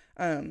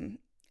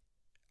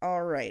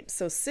 all right.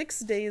 So 6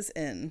 days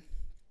in,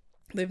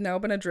 they've now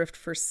been adrift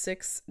for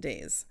 6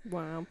 days.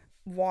 Wow.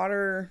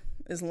 Water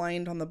is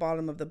lined on the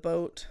bottom of the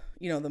boat.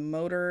 The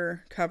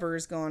motor cover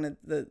is gone.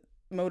 The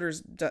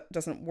motors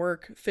doesn't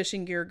work.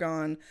 Fishing gear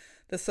gone.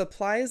 The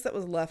supplies that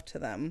was left to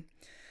them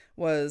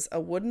was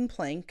a wooden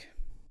plank,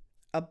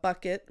 a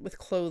bucket with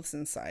clothes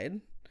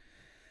inside,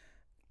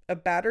 a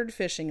battered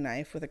fishing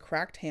knife with a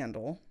cracked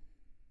handle,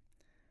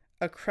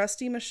 a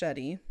crusty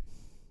machete,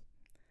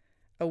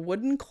 a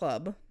wooden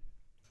club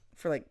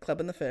for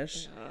clubbing the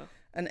fish,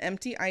 an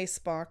empty ice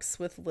box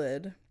with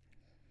lid.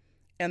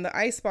 And the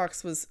ice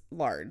box was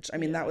large. I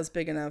mean, that was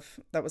big enough.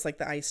 That was like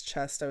the ice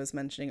chest I was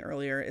mentioning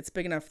earlier. It's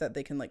big enough that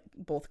they can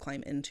both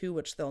climb into,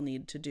 which they'll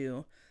need to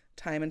do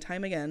time and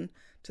time again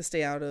to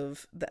stay out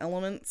of the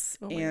elements.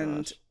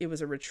 And it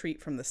was a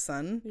retreat from the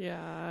sun.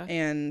 Yeah.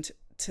 And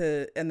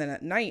then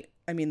at night,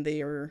 I mean,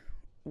 they are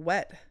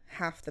wet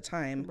half the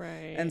time.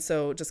 Right. And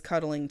so just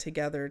cuddling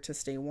together to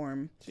stay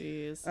warm.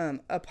 Jeez.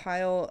 A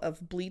pile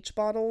of bleach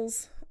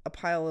bottles, a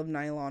pile of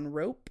nylon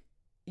rope,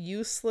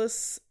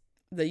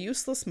 the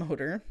useless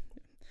motor,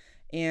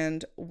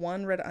 and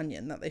one red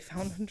onion that they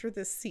found under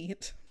the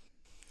seat.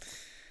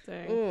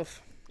 Dang.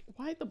 Oof.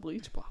 Why the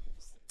bleach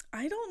bottles?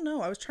 I don't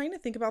know. I was trying to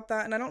think about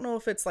that, and I don't know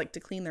if it's to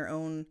clean their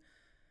own.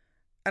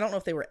 I don't know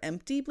if they were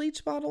empty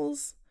bleach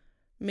bottles.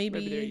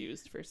 maybe they're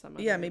used for some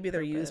maybe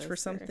they're used for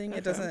something.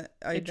 It doesn't,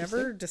 I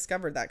never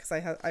discovered that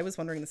because I was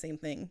wondering the same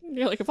thing.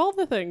 You're like, of all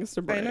the things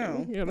to bring, I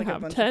know, you're gonna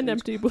have 10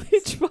 empty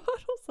bleach bottles.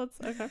 That's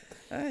okay.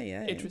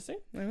 Yeah, interesting.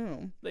 I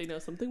know. They know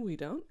something we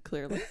don't,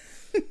 clearly.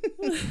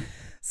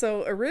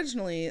 So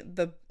originally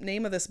the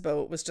name of this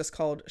boat was just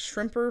called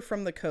Shrimper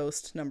from the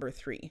Coast No.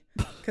 3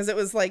 because it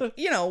was like,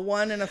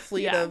 one in a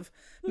fleet of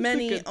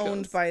many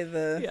owned by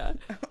the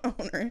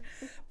owner.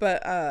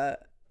 But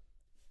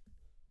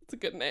it's a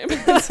good name.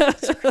 It's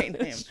such a great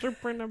name.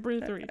 Shrimper No.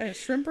 3.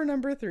 Shrimper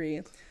No.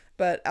 3.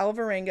 But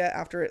Alvarenga,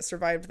 after it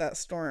survived that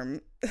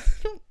storm, I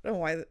don't know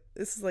why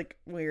this is like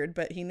weird,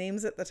 but he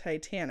names it the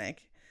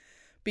Titanic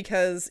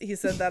because he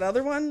said that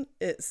other one,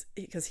 it's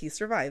because he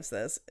survives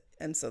this.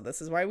 And so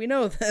this is why we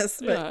know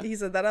this. But he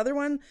said that other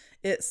one,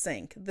 it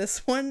sank.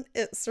 This one,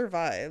 it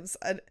survives.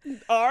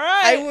 All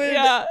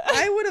right.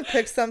 I would have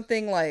picked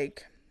something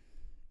like,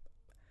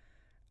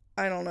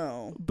 I don't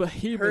know,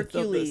 Behemoth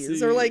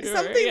Hercules or like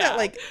something that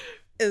like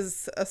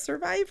is a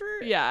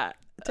survivor. Yeah.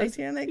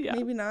 Titanic,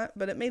 maybe not,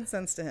 but it made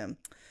sense to him.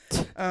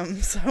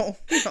 So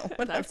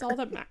whatever. That's all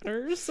that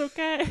matters.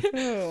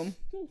 Okay.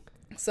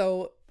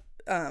 So,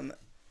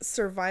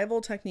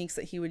 survival techniques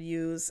that he would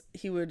use: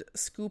 he would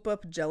scoop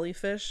up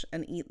jellyfish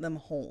and eat them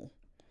whole.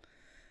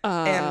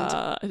 And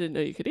I didn't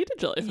know you could eat a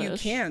jellyfish. You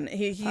can.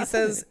 He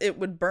says it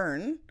would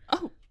burn.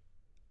 Oh,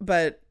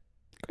 but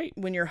great.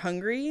 When you're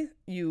hungry,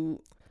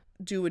 you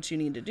do what you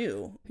need to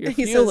do. You're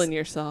fueling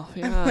yourself.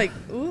 Yeah. I'm like,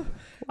 ooh.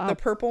 Wow. The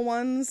purple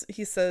ones,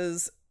 he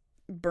says,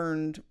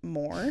 burned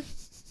more.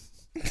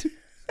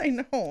 I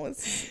know,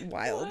 it's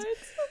wild. What?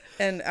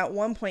 And at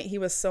one point he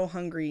was so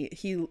hungry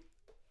he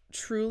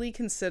truly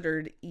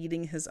considered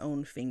eating his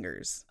own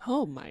fingers.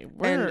 Oh my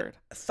word. And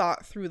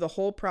thought through the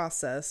whole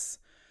process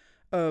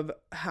of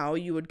how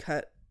you would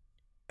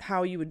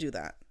do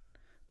that.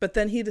 But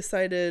then he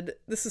decided,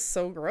 this is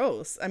so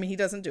gross. I mean, he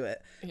doesn't do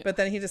it. Yeah. But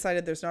then he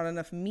decided there's not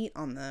enough meat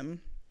on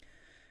them.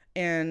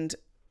 And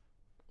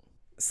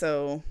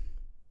so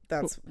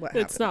that's what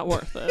happened. It's not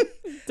worth it.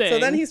 So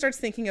then he starts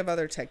thinking of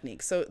other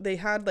techniques. So they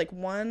had like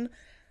one,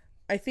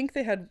 I think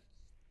they had,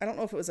 I don't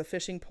know if it was a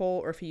fishing pole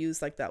or if he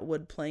used like that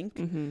wood plank,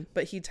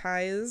 but he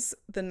ties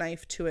the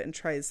knife to it and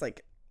tries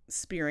like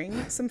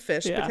spearing some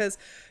fish because,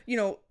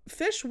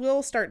 fish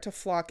will start to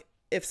flock.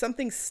 If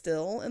something's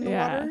still in the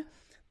water,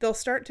 they'll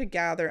start to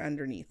gather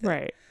underneath it.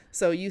 Right.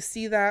 So you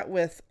see that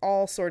with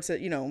all sorts of,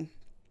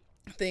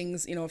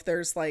 things, if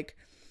there's like,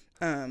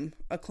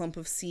 a clump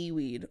of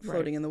seaweed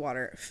floating in the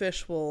water,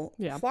 fish will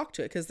flock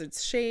to it because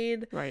it's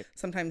shade. Right.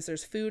 Sometimes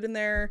there's food in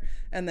there,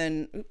 and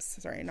then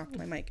I knocked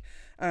my mic.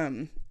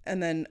 And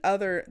then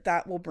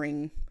that will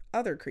bring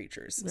other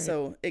creatures. Right.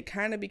 So it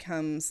kind of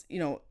becomes,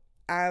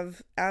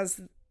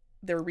 as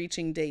they're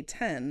reaching day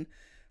 10,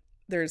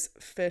 there's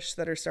fish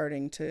that are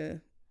starting to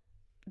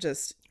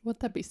just.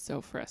 Wouldn't that be so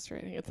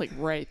frustrating? It's like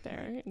right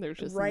there. There's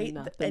just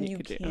nothing and you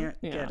could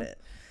can't get it.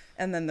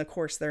 And then, of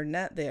course, their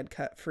net they had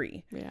cut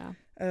free. Yeah.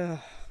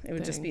 It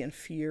would just be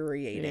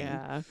infuriating.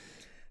 Yeah.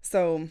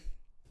 So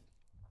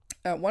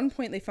at one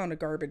point they found a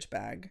garbage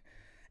bag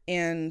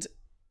and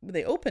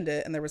they opened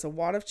it and there was a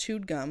wad of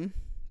chewed gum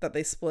that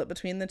they split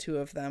between the two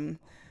of them.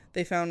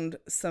 They found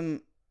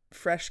some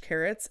fresh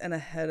carrots and a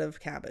head of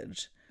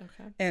cabbage.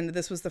 Okay. And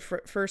this was the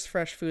first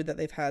fresh food that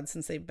they've had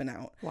since they've been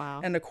out.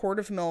 Wow. And a quart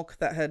of milk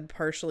that had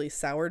partially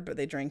soured, but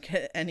they drank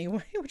it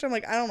anyway, which I'm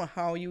like, I don't know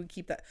how you would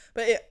keep that.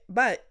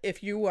 But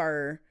if you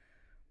are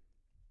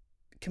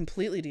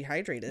completely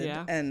dehydrated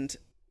and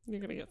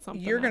you're gonna get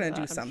something, you're gonna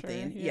do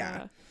something. Sure.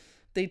 Yeah.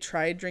 They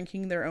tried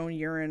drinking their own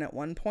urine at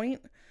one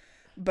point,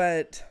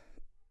 but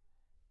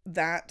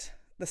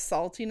the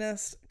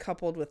saltiness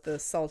coupled with the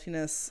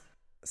saltiness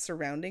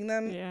surrounding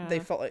them,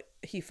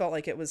 he felt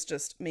like it was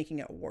just making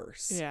it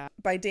worse. Yeah.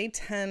 By day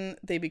 10,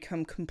 they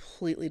become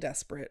completely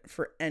desperate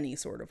for any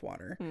sort of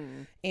water.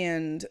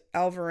 And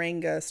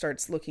Alvarenga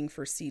starts looking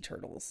for sea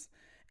turtles.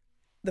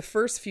 The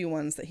first few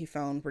ones that he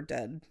found were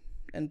dead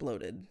and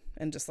bloated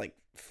and just like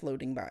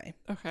floating by.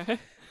 Okay.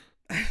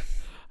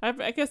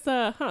 I guess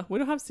we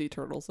don't have sea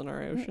turtles in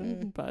our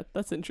ocean, but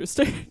that's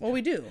interesting. Well,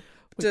 we do.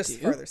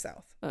 Farther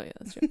south. Oh yeah,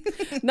 that's true.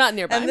 Not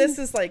nearby. And this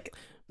is like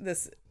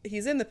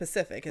he's in the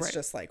Pacific. It's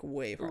just like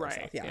way farther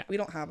south. Yeah, we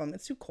don't have them.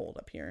 It's too cold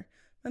up here.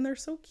 And they're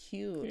so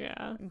cute.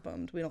 Yeah. I'm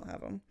bummed we don't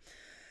have them.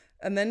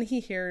 And then he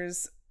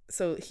hears,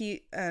 so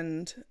he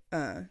and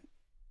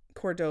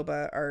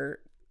Cordoba are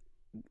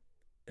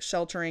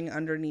sheltering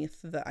underneath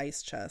the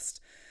ice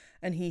chest,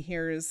 and he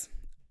hears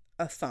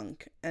a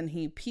thunk, and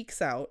he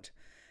peeks out,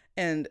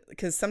 and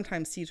because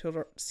sometimes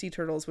sea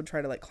turtles would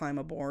try to like climb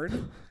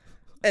aboard,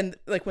 and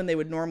like when they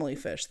would normally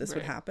fish, this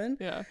would happen.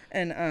 Yeah.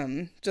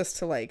 And just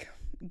to like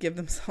give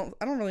themselves,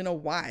 I don't really know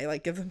why,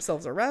 like give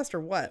themselves a rest or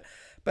what,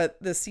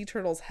 but the sea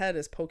turtle's head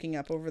is poking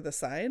up over the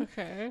side.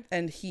 Okay.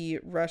 And he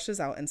rushes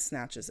out and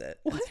snatches it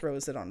and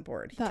throws it on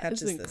board. He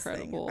catches this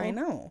thing. I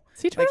know.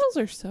 Sea turtles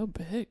are so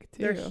big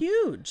too. They're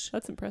huge.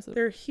 That's impressive.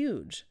 They're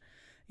huge.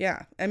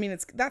 Yeah. I mean,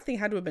 that thing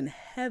had to have been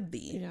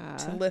heavy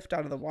to lift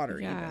out of the water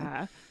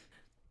even.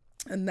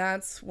 And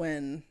that's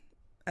when,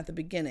 at the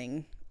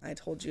beginning, I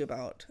told you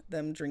about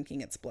them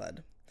drinking its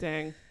blood.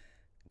 Dang.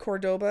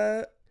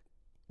 Cordoba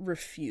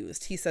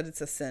refused. He said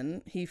it's a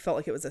sin. He felt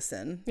like it was a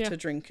sin to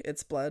drink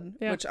its blood,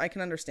 which I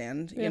can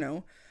understand, you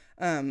know.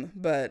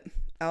 But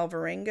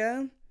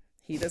Alvarenga,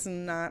 he does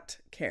not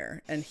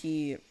care. And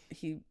he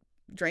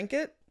drank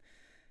it.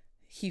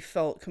 He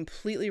felt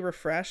completely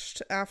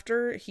refreshed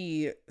after.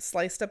 He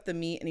sliced up the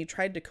meat and he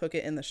tried to cook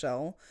it in the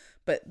shell,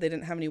 but they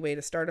didn't have any way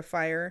to start a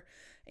fire.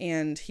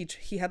 And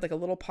he had like a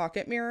little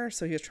pocket mirror,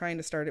 so he was trying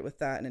to start it with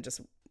that, and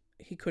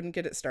he couldn't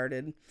get it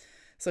started.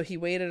 So he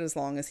waited as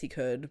long as he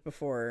could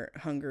before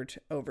hunger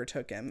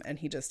overtook him, and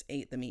he just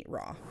ate the meat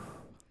raw.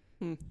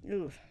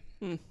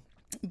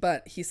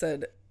 But he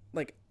said,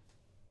 like,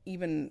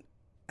 even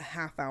a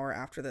half hour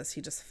after this,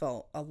 he just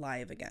felt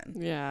alive again.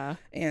 Yeah.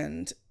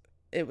 And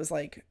it was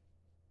like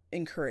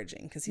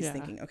encouraging because he's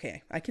thinking,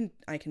 okay, I can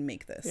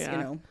make this, you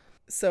know?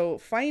 So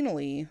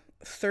finally,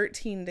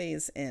 13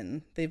 days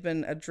in, they've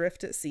been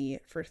adrift at sea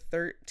for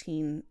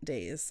 13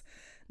 days.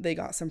 They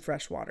got some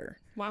fresh water.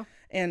 Wow.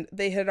 And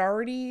they had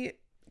already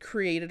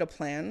created a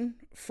plan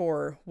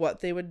for what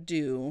they would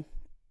do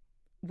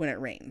when it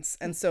rains.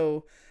 And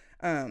so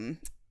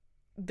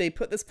they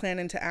put this plan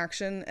into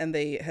action, and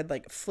they had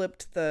like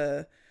flipped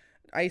the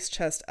ice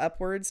chest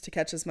upwards to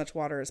catch as much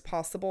water as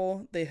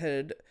possible. They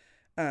had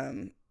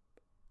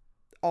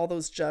all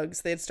those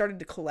jugs. They had started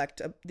to collect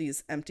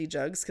these empty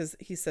jugs because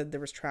he said there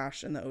was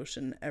trash in the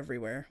ocean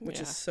everywhere, which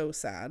is so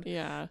sad.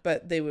 Yeah.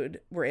 But they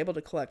were able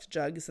to collect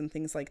jugs and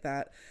things like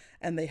that.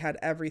 And they had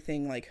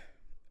everything, like,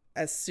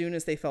 as soon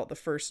as they felt the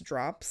first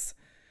drops,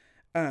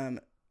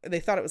 they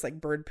thought it was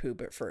like bird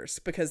poop at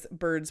first because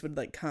birds would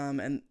like come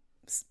and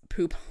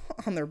poop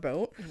on their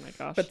boat. Oh my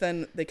gosh. But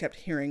then they kept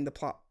hearing the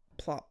plop,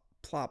 plop,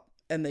 plop,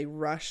 and they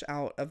rush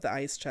out of the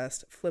ice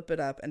chest, flip it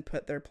up, and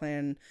put their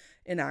plan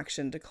in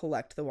action to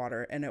collect the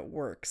water, and it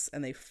works.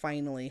 And they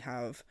finally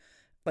have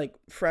like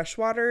fresh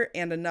water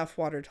and enough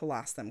water to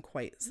last them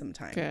quite some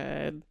time.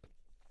 Good.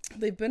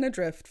 They've been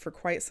adrift for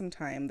quite some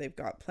time. They've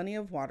got plenty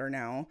of water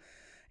now,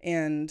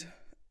 and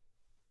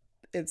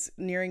it's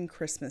nearing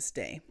Christmas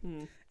Day.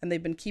 And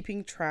they've been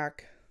keeping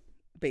track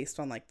based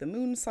on like the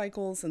moon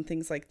cycles and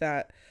things like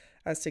that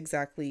as to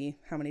exactly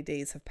how many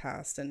days have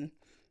passed and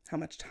how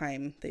much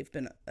time they've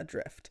been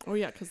adrift. Oh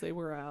yeah, because they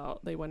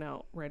went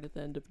out right at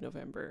the end of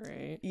November,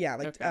 right? Yeah,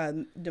 like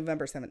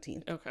November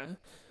 17th. Okay.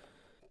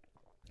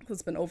 So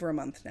it's been over a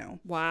month now.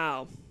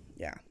 Wow.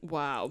 Yeah.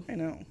 Wow. I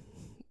know.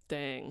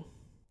 Dang.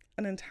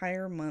 An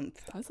entire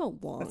month. That's a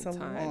long time. That's a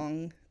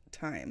long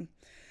time.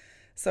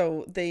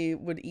 So they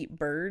would eat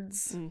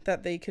birds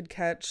that they could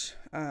catch.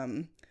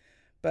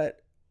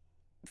 But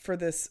for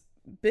this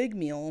big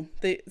meal,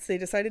 they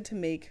decided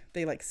to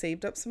they like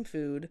saved up some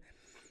food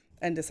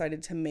and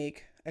decided to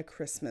make a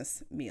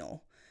Christmas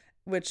meal,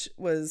 which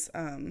was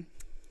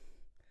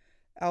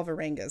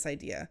Alvarenga's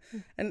idea.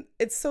 And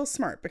it's so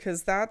smart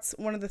because that's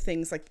one of the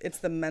things, like, it's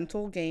the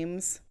mental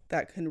games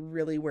that can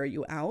really wear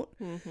you out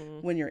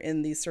when you're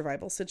in these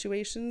survival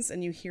situations.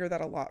 And you hear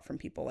that a lot from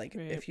people, like,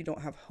 if you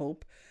don't have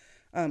hope.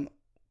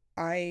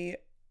 I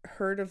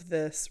heard of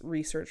this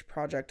research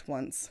project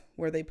once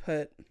where they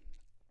put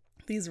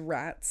these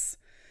rats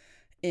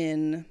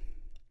in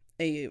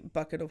a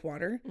bucket of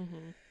water.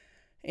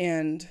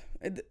 And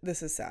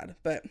this is sad,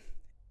 but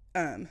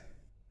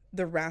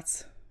the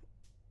rats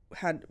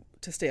had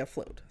to stay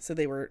afloat. So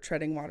they were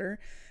treading water,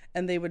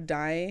 and they would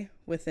die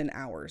within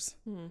hours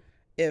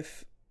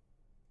if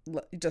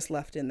just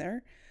left in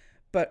there.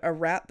 But a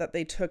rat that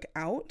they took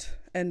out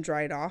and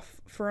dried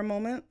off for a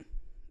moment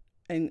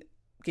and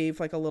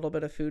gave like a little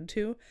bit of food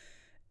to,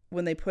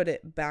 when they put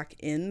it back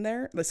in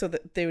there, so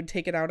that they would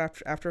take it out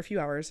after a few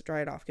hours,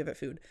 dry it off, give it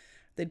food.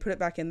 They'd put it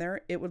back in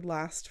there. It would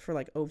last for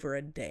like over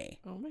a day.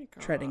 Oh my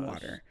gosh. Treading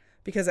water,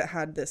 because it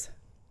had this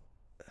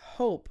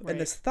hope and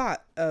this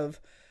thought of,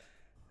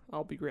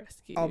 I'll be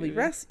rescued.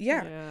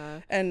 Yeah.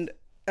 And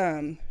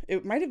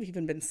it might have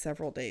even been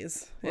several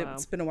days. Wow.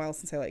 It's been a while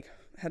since I like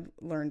had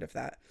learned of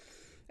that.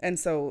 And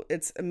so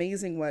it's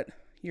amazing what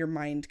your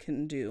mind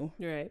can do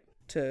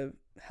to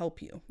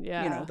help you.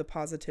 Yeah. You know, the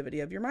positivity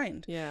of your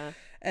mind. Yeah.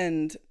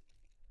 And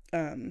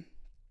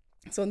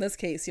so in this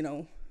case, you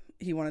know,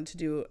 he wanted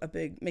to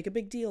make a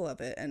big deal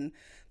of it, and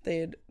they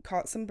had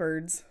caught some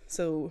birds.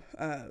 So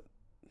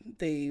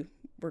they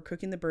were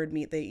cooking the bird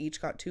meat. They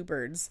each got 2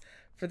 birds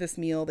for this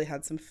meal. They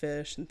had some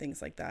fish and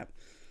things like that.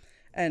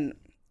 And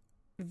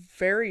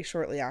very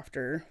shortly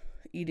after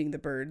eating the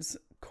birds,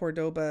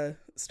 Cordoba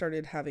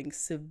started having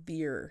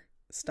severe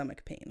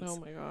stomach pains. Oh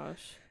my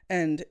gosh.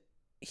 And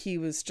he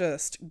was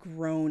just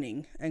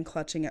groaning and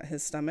clutching at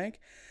his stomach,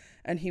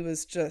 and he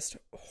was just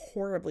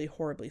horribly,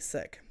 horribly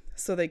sick.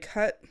 So they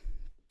cut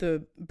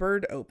the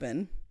bird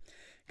open,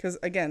 because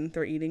again,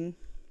 they're eating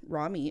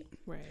raw meat.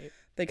 Right.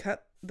 They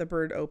cut the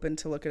bird open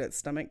to look at its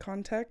stomach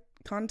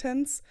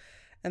contents,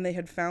 and they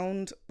had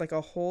found like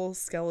a whole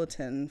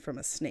skeleton from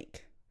a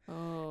snake.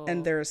 Oh.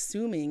 And they're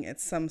assuming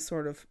it's some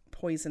sort of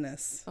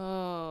poisonous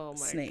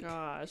snake.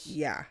 Gosh.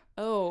 Yeah.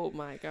 Oh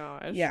my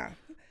gosh. Yeah.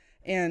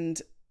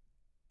 And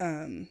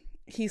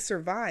he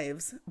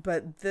survives,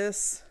 but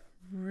this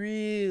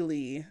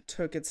really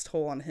took its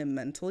toll on him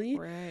mentally.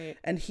 Right.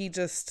 And he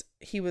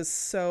was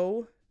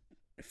so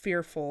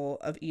fearful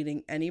of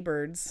eating any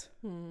birds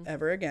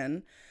ever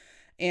again.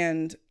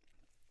 And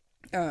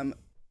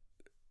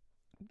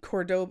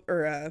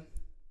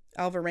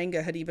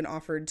Alvarenga had even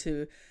offered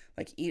to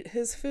like eat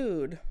his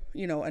food,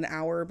 an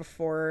hour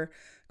before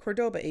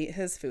Cordoba ate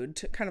his food,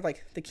 to kind of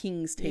like the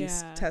king's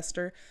taste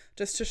tester,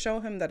 just to show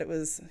him that it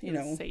was,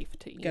 safe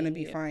to eat. Gonna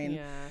be fine.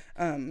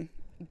 Yeah.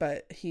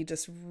 But he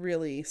just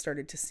really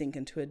started to sink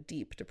into a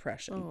deep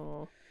depression.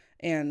 Oh.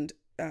 And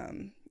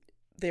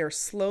they are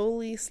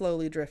slowly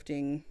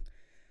drifting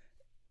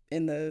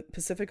in the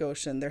Pacific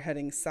Ocean. They're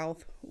heading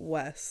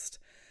southwest,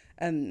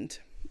 and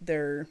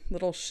their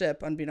little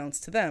ship,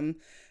 unbeknownst to them,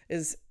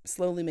 is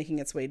slowly making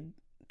its way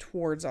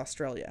towards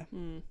Australia.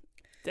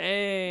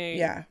 Dang.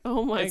 Yeah.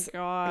 Oh my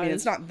gosh. I mean,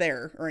 it's not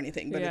there or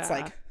anything, but it's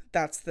like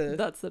that's the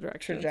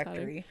direction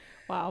trajectory.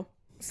 Wow.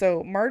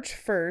 So March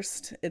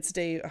 1st, it's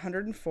day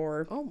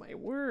 104. Oh my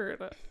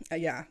word.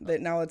 Yeah.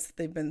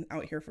 They've been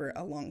out here for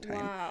a long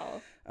time.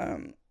 Wow.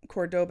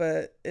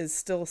 Cordoba is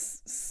still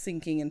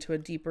sinking into a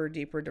deeper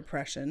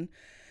depression,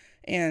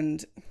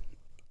 and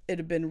it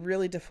had been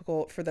really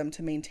difficult for them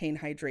to maintain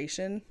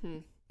hydration.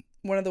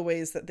 One of the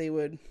ways that they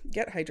would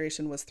get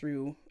hydration was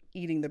through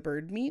eating the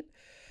bird meat.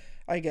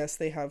 I guess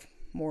they have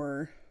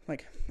more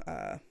like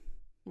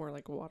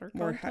water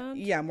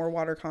content. More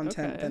water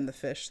content than the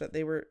fish that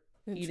they were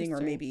eating,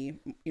 or maybe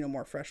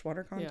more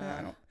freshwater content.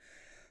 I don't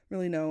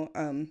really know.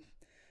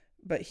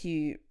 But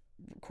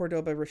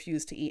Cordoba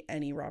refused to eat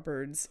any raw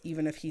birds,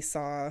 even if he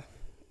saw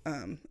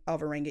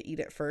Alvarenga eat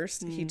it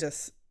first. He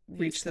just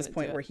reached this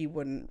point where he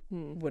wouldn't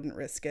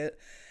risk it,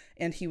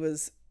 and he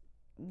was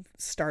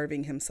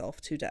starving himself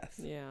to death.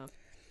 Yeah.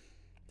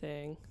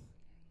 Dang.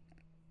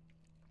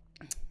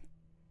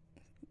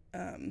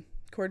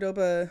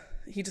 Cordoba,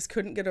 he just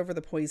couldn't get over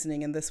the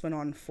poisoning, and this went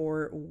on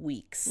for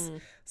weeks.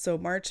 So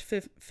March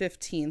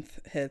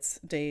 15th hits,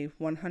 day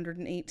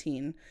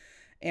 118,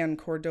 and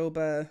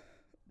Cordoba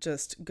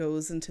just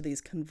goes into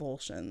these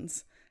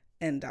convulsions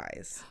and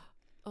dies.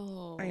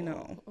 Oh, I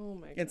know. Oh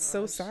my god. It's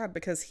so sad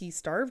because he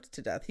starved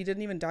to death. He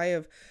didn't even die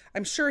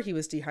I'm sure he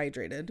was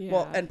dehydrated. Yeah.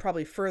 Well, and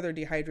probably further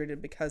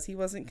dehydrated because he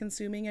wasn't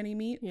consuming any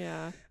meat.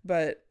 Yeah.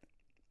 But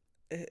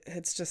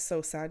it's just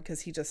so sad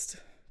because he just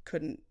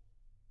couldn't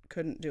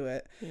do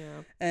it.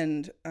 Yeah.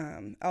 And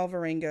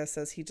Alvarenga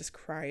says he just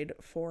cried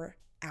for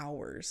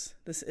hours.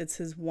 It's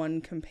his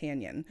one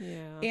companion.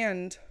 Yeah.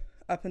 And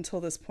up until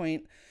this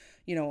point,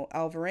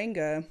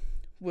 Alvarenga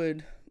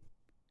would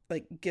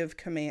like give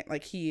command,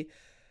 like he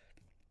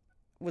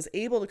was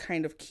able to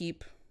kind of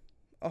keep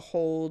a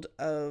hold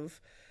of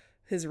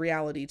his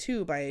reality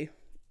too by,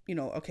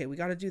 okay, we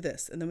got to do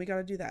this, and then we got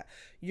to do that.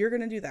 You're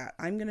going to do that.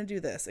 I'm going to do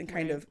this, and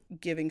kind of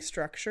giving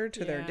structure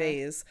to their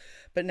days.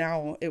 But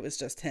now it was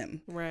just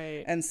him.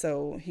 Right. And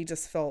so he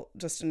just felt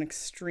just an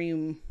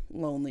extreme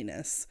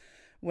loneliness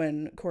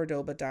when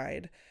Cordoba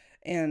died.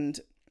 And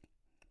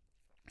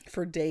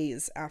for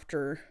days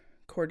after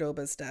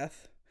Cordoba's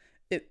death,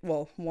 it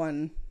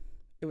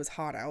was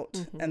hot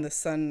out, and the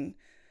sun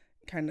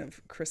kind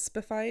of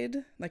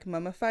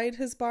mummified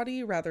his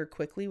body rather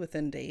quickly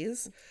within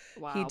days.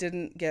 Wow. He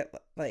didn't get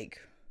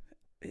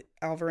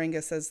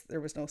Alvarenga says there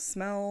was no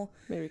smell.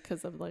 Maybe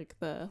because of like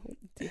the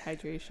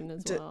dehydration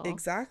as well.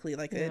 Exactly.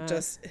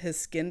 His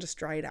skin just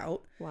dried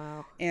out.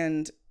 Wow.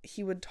 And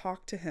he would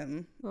talk to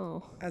him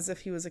as if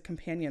he was a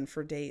companion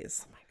for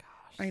days. Oh my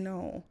gosh. I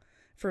know.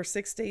 For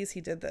 6 days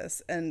he did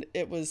this, and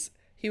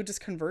he would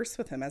just converse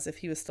with him as if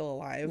he was still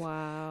alive.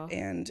 Wow.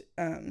 And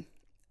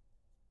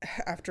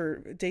after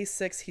day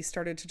 6, he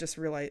started to just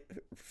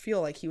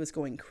feel like he was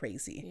going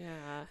crazy.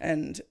 Yeah.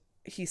 And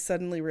he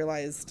suddenly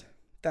realized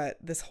that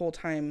this whole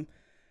time,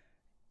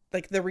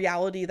 like the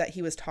reality that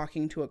he was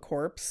talking to a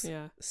corpse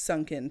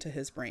sunk into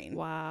his brain.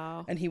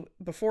 Wow. And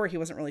before he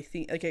wasn't really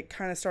it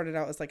kind of started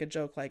out as like a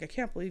joke, like, I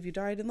can't believe you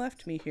died and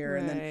left me here. Right.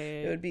 And then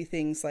it would be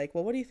things like,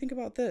 well, what do you think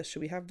about this?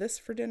 Should we have this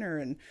for dinner?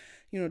 And,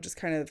 just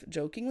kind of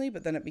jokingly,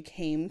 but then it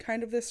became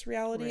kind of this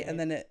reality. Right. And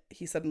then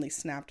he suddenly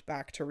snapped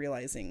back to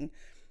realizing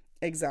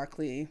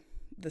exactly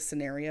the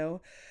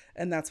scenario.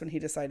 And that's when he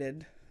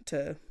decided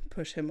to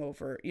push him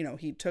over.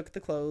 He took the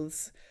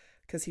clothes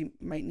because he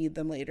might need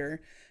them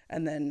later,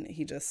 and then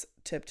he just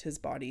tipped his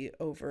body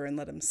over and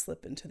let him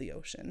slip into the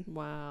ocean.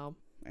 Wow.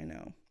 I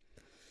know.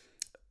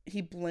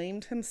 He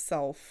blamed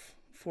himself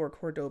for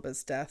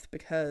Cordoba's death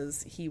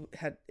because he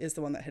is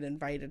the one that had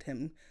invited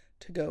him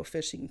to go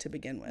fishing to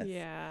begin with.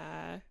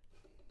 Yeah.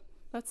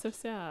 That's so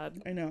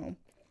sad. I know.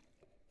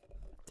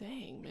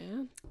 Dang,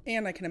 man.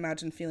 And I can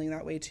imagine feeling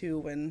that way too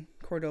when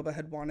Cordoba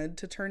had wanted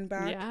to turn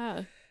back.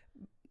 Yeah.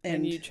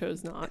 And you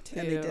chose not to.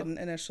 And they didn't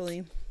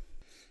initially.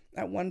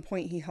 At one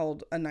point, he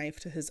held a knife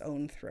to his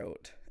own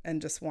throat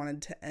and just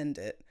wanted to end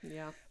it.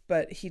 Yeah.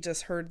 But he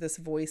just heard this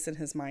voice in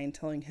his mind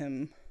telling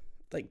him,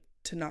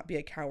 to not be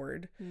a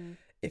coward.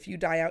 If you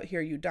die out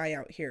here, you die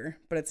out here,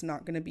 but it's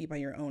not going to be by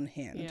your own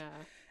hand. Yeah.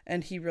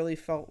 And he really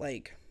felt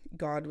like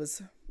God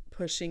was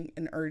pushing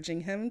and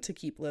urging him to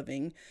keep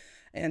living.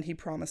 and he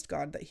promised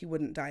God that he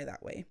wouldn't die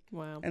that way.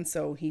 Wow. And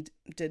so he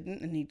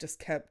didn't, and he just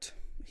kept,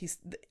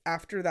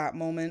 after that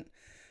moment,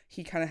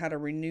 he kind of had a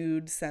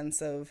renewed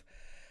sense of,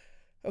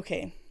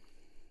 okay,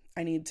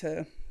 I need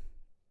to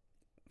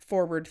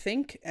forward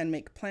think and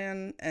make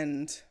plan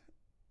and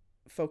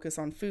focus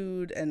on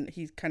food, and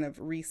he kind of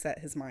reset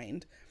his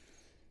mind.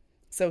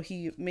 So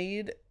he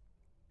made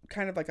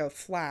kind of like a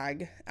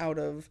flag out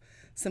of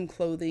some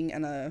clothing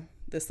and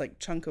this like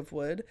chunk of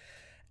wood,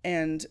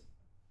 and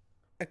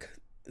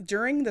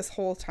during this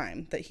whole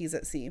time that he's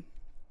at sea,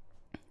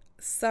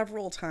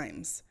 several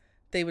times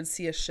they would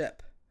see a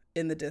ship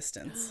in the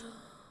distance.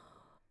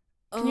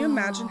 Can you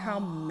imagine how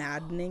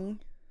maddening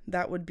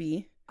that would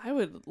be? I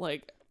would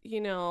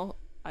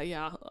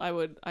yeah,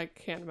 I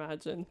can't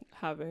imagine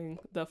having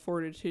the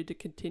fortitude to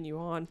continue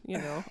on,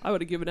 I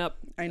would have given up.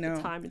 I know.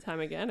 Time and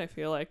time again, I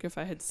feel like, if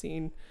I had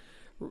seen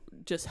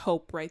just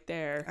hope right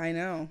there. I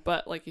know.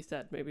 But like you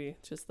said, maybe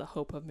just the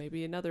hope of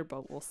maybe another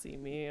boat will see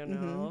me,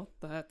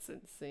 That's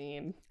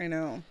insane. I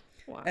know.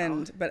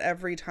 Wow. But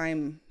every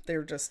time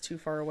they're just too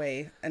far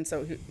away. And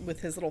so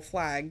with his little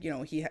flag,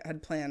 he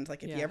had planned,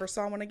 like, if he ever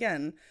saw one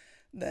again,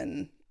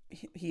 then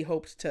he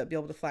hoped to be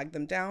able to flag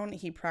them down.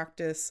 He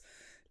practiced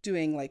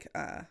doing like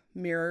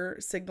mirror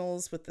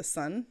signals with the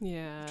sun.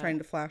 Yeah. Trying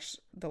to flash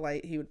the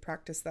light. He would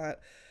practice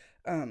that.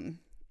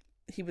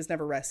 He was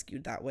never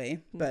rescued that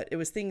way, but it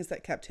was things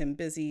that kept him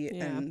busy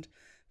and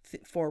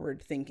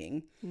forward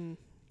thinking.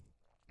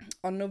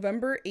 On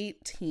November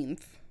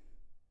 18th,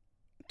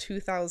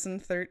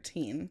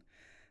 2013,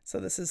 so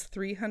this is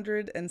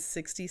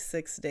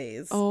 366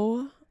 days.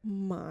 Oh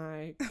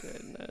my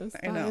goodness.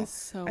 I know.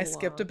 So I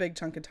skipped a big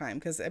chunk of time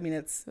because, I mean,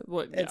 it's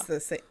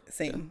the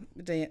same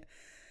day.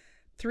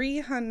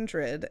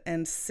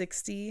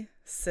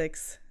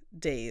 366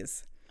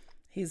 days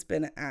he's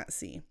been at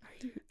sea.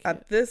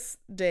 At this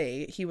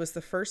day, he was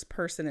the first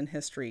person in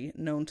history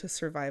known to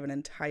survive an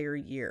entire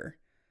year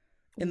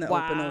in the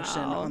open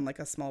ocean on like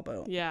a small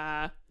boat.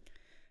 Yeah.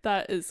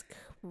 That is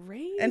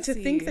crazy. And to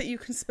think that you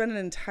can spend an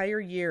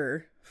entire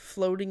year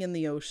floating in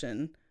the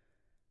ocean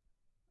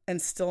and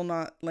still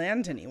not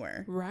land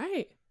anywhere.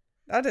 Right.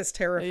 That is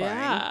terrifying.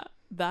 Yeah,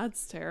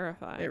 that's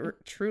terrifying.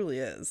 It truly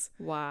is.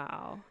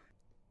 Wow.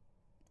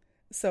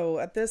 So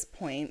at this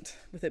point,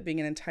 with it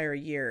being an entire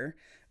year,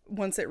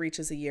 once it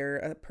reaches a year,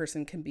 a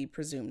person can be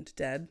presumed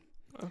dead.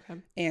 Okay.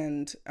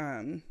 And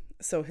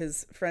so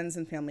his friends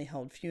and family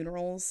held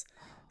funerals.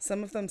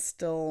 Some of them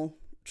still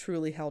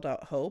truly held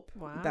out hope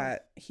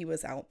that he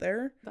was out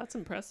there. That's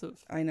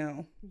impressive. I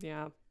know.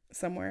 Yeah.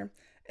 Somewhere.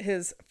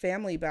 His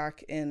family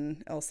back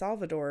in El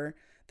Salvador,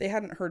 they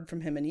hadn't heard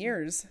from him in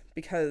years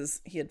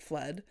because he had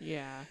fled.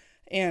 Yeah.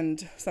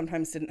 And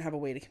sometimes didn't have a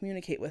way to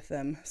communicate with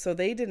them. So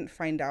they didn't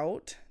find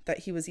out that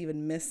he was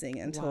even missing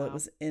until it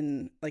was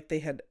they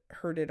had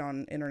heard it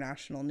on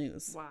international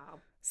news. Wow.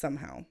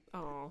 Somehow.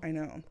 Oh. I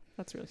know.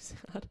 That's really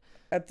sad.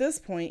 At this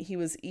point, he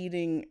was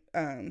eating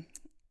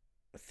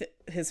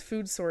his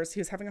food source. He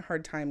was having a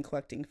hard time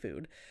collecting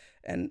food.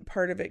 And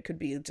part of it could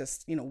be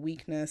just,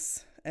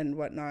 weakness and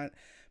whatnot.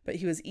 But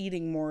he was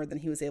eating more than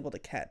he was able to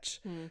catch.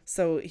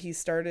 So he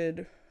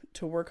started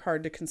to work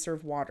hard to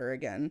conserve water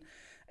again.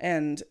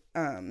 And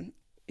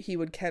he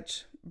would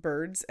catch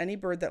birds, any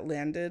bird that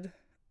landed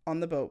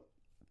on the boat,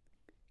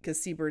 because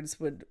seabirds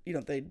would,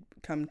 they'd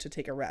come to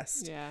take a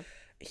rest. Yeah.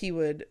 He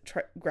would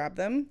grab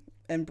them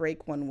and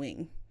break one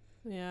wing.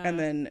 Yeah. And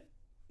then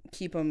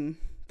keep them,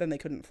 then they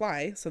couldn't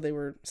fly, so they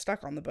were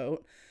stuck on the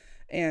boat.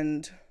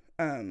 And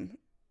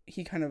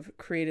he kind of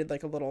created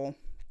like a little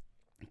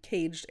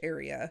caged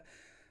area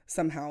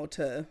somehow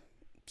to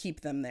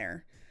keep them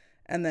there.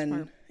 And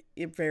then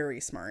very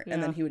smart. Yeah.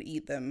 And then he would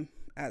eat them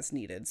as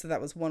needed. So that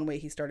was one way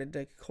he started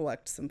to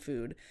collect some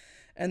food.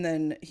 And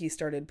then he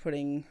started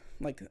putting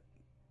like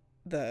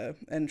the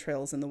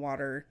entrails in the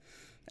water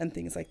and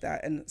things like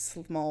that. And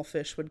small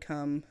fish would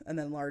come, and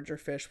then larger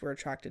fish were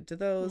attracted to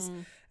those.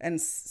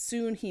 And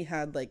soon he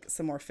had like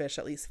some more fish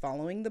at least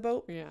following the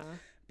boat. Yeah.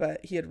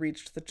 But he had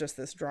reached just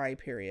this dry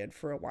period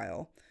for a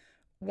while.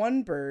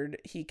 One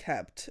bird he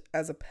kept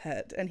as a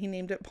pet, and he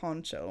named it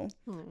Poncho,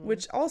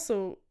 which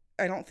also,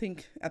 I don't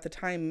think at the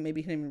time,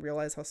 maybe he didn't even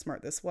realize how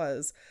smart this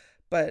was,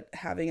 but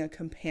having a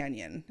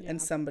companion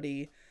and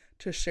somebody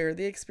to share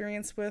the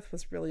experience with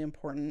was really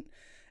important.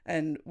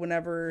 And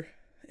whenever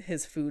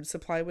his food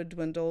supply would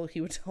dwindle, he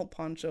would tell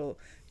Poncho,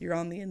 "You're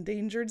on the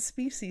endangered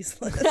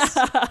species list."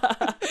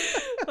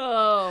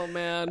 Oh,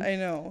 man. I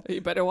know.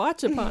 You better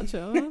watch it,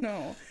 Poncho. I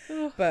know.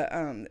 But,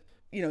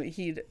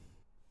 he'd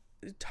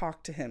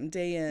talk to him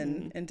day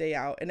in and day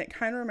out. And it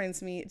kind of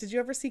reminds me, did you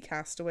ever see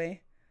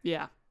Castaway?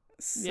 Yeah.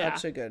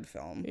 Such a good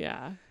film.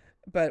 Yeah.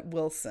 But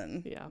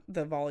Wilson, yeah,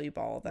 the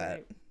volleyball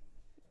that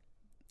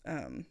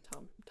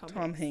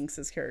Tom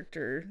Hanks's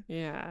character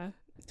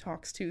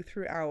talks to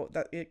throughout,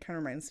 that it kind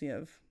of reminds me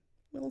of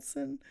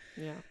Wilson.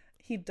 Yeah.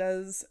 He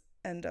does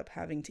end up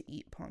having to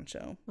eat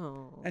Poncho.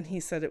 Oh. And he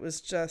said it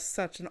was just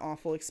such an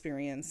awful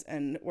experience.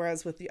 And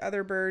whereas with the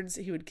other birds,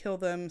 he would kill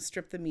them,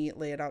 strip the meat,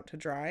 lay it out to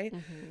dry.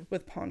 Mm-hmm.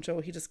 With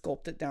Poncho, he just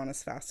gulped it down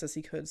as fast as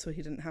he could so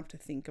he didn't have to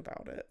think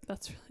about it.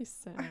 That's really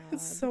sad.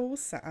 It's so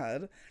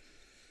sad.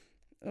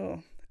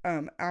 Oh,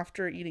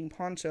 after eating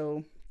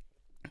Poncho,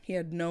 he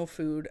had no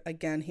food.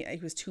 Again, he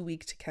was too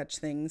weak to catch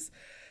things.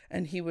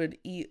 And he would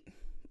eat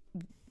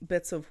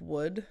bits of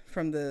wood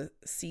from the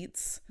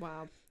seats.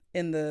 Wow.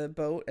 In the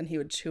boat, and he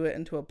would chew it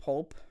into a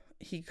pulp.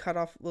 He cut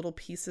off little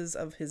pieces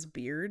of his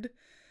beard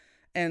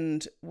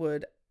and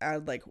would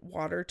add like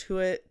water to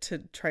it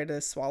to try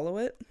to swallow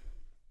it.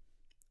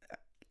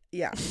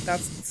 Yeah,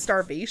 that's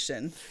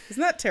starvation.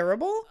 Isn't that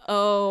terrible?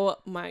 Oh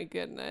my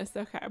goodness.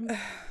 Okay.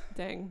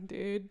 Dang,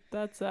 dude.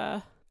 That's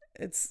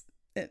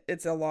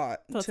it's a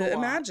lot That's to a lot.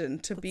 imagine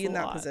to That's be a in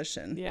that lot.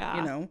 position. Yeah.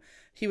 You know,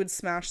 he would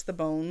smash the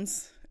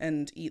bones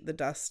and eat the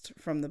dust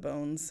from the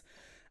bones.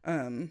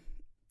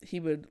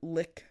 He would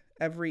lick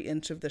every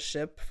inch of the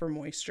ship for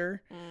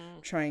moisture,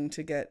 trying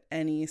to get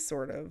any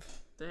sort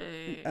of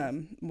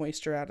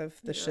moisture out of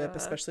the ship,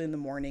 especially in the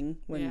morning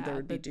when there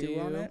would be dew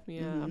on it.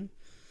 Yeah. Mm-hmm.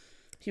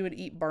 He would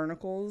eat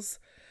barnacles.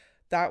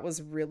 That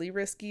was really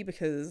risky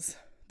because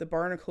the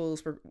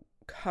barnacles were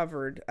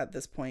covered at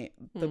this point,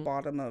 the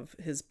bottom of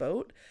his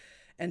boat,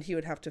 and he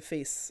would have to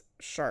face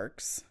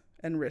sharks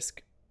and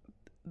risk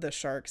the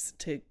sharks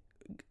to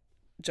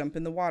jump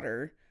in the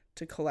water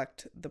to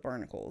collect the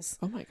barnacles.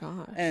 Oh my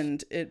gosh.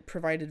 And it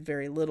provided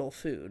very little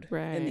food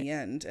in the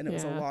end, and it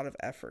was a lot of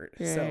effort.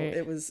 So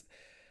it was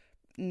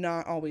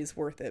not always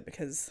worth it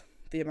because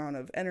the amount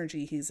of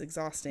energy he's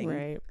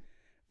exhausting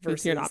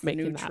versus you're not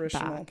making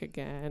nutritional that back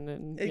again.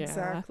 And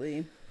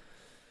exactly.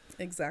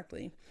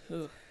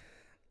 Ugh.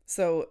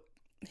 So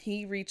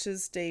he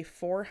reaches day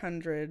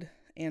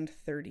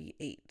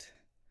 438,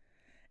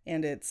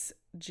 and it's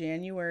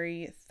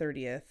January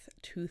 30th,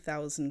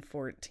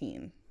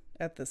 2014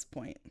 at this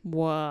point.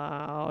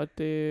 Wow,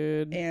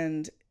 dude.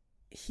 And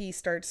he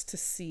starts to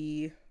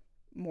see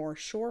more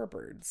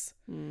shorebirds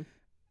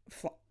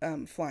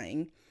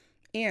flying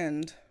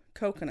and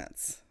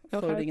coconuts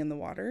floating in the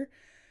water,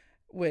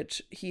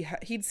 which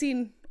he'd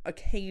seen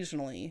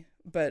occasionally,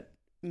 but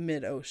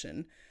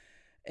mid-ocean.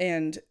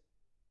 And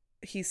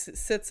he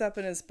sits up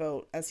in his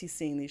boat as he's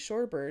seeing these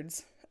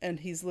shorebirds,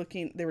 and he's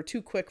looking. They were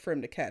too quick for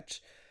him to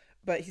catch,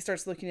 but he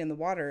starts looking in the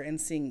water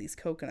and seeing these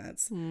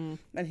coconuts.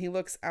 And he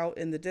looks out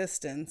in the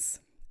distance,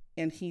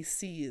 and he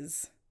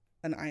sees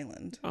an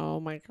island. Oh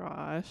my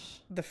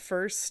gosh. The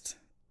first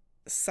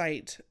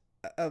sight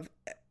of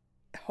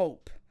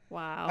hope.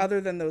 Wow.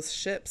 Other than those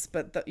ships,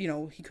 but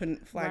he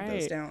couldn't flag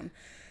those down.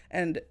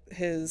 And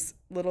his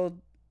little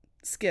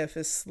skiff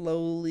is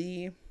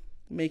slowly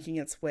making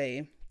its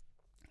way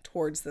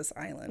towards this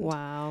island.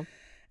 Wow.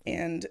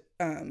 And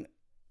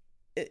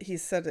he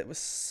said it was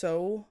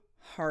so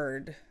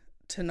hard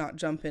to not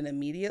jump in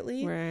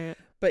immediately,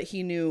 but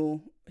he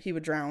knew he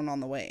would drown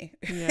on the way.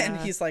 And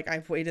he's like,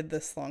 I've waited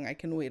this long, I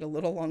can wait a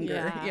little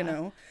longer.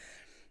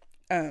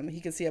 He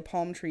could see a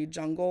palm tree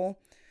jungle.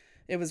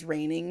 It was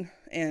raining,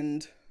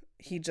 and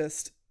he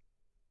just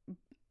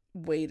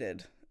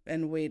waited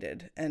and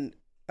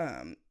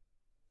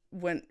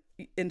went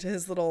into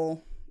his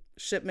little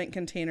shipment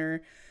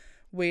container,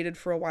 waited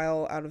for a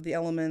while out of the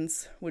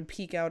elements, would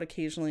peek out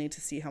occasionally to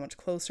see how much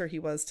closer he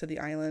was to the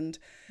island.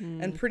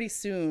 And pretty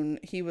soon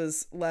he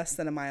was less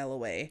than a mile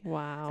away.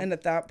 Wow. And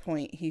at that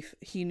point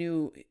he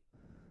knew,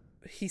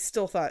 he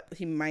still thought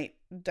he might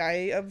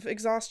die of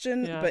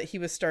exhaustion, but he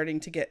was starting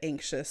to get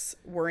anxious,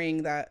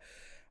 worrying that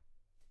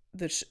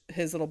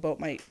his little boat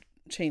might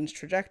change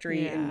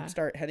trajectory and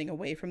start heading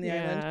away from the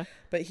island.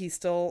 But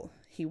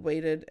he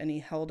waited, and he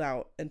held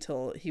out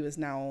until he was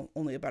now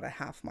only about a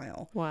half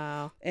mile.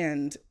 Wow.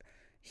 And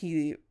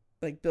he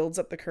builds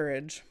up the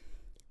courage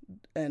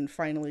and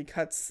finally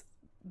cuts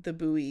the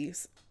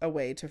buoys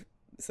away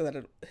so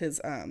that his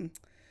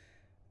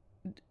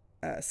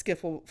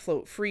skiff will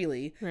float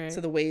freely, so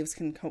the waves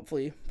can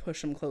hopefully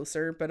push him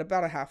closer. But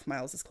about a half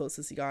mile is as close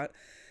as he got.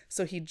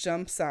 So he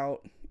jumps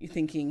out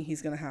thinking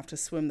he's going to have to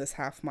swim this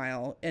half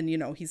mile. And,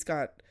 he's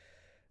got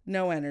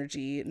no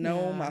energy,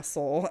 no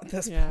muscle at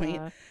this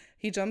point.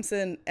 He jumps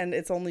in, and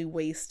it's only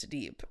waist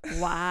deep.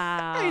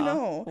 Wow. I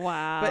know.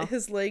 Wow. But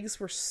his legs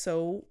were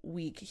so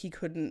weak, he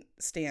couldn't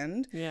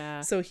stand.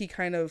 Yeah. So he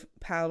kind of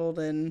paddled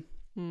in,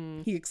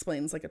 he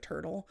explains, like a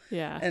turtle.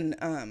 Yeah.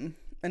 And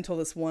until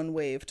this one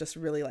wave just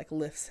really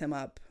lifts him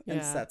up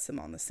and sets him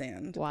on the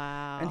sand.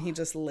 Wow. And he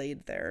just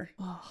laid there.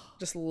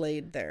 Just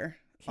laid there.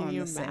 Can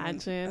you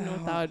imagine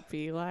what that would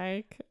be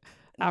like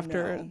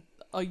after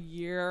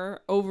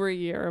over a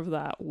year of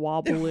that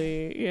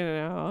wobbly,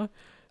 You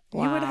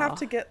would have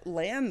to get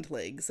land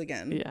legs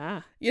again.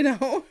 Yeah.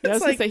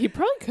 It's say he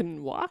probably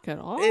couldn't walk at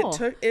all.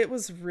 It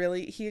was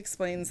really, he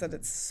explains that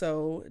it's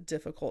so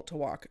difficult to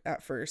walk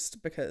at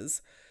first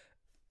because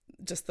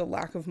just the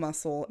lack of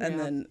muscle and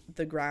then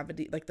the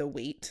gravity, the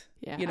weight,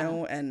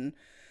 and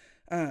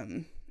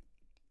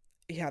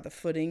the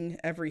footing,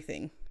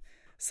 everything.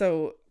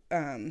 So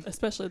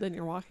Especially then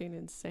you're walking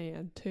in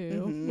sand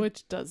too,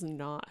 which does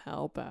not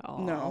help at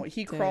all. No,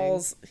 he Dang.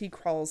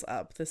 crawls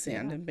up the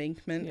sand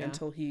embankment Yeah.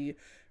 until he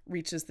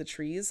reaches the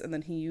trees, and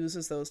then he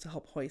uses those to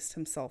help hoist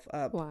himself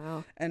up.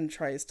 Wow. And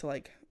tries to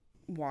like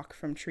walk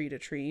from tree to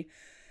tree.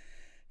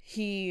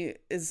 He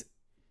is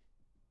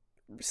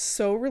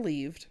so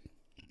relieved,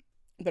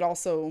 but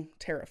also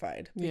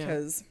terrified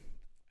because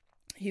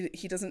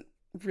he doesn't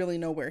really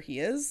know where he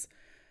is,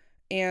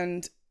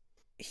 and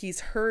he's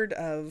heard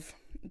of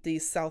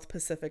these South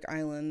Pacific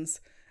islands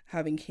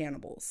having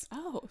cannibals.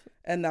 Oh.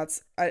 And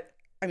that's I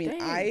mean,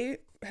 Dang. I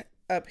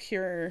up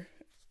here,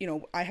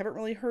 I haven't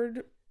really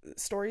heard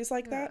stories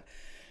like that,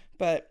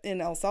 but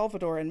in El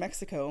Salvador and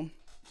Mexico,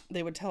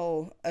 they would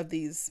tell of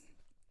these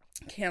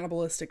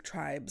cannibalistic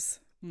tribes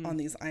on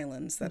these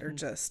islands that are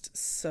just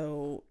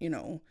so,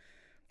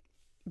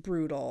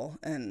 brutal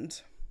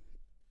and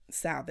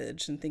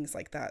savage and things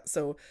like that.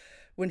 So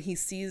when he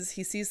sees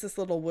this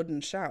little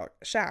wooden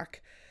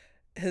shack,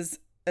 his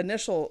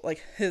initial,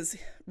 like, his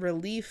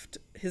relieved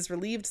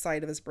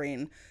side of his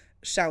brain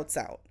shouts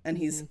out, and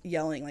he's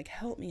yelling like,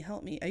 help me,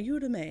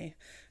 ayúdame,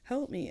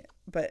 help me.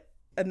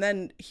 And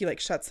then he like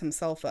shuts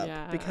himself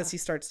up because he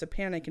starts to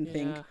panic and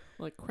think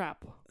like,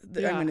 crap,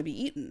 that I'm going to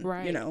be eaten,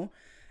 right.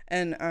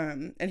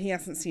 And he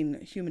hasn't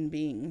seen human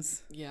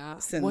beings. Yeah.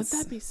 Since... Wouldn't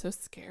that be so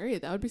scary?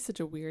 That would be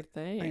such a weird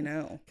thing. I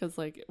know. Because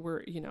like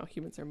we're,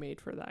 humans are made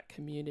for that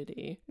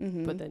community,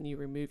 but then you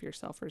remove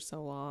yourself for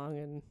so long,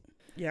 and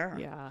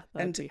yeah,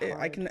 that'd be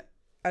hard. I can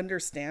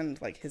understand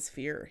like his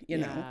fear,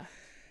 know.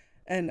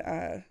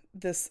 And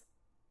this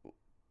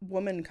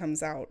woman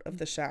comes out of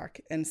the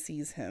shack and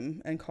sees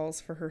him and calls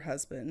for her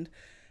husband,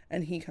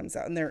 and he comes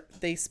out, and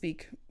they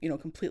speak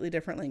completely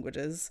different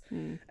languages,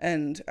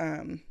 and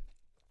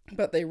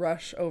but they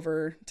rush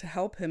over to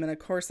help him. And of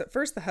course at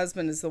first the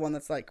husband is the one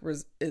that's like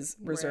is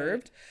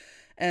reserved,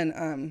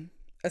 and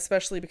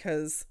especially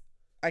because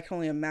I can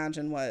only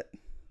imagine what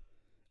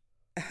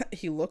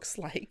he looks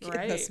like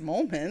in this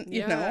moment.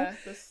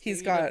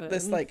 He's got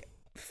this like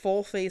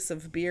full face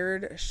of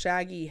beard,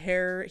 shaggy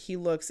hair. He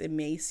looks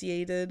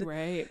emaciated,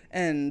 right?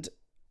 And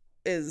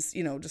is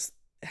just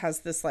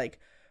has this like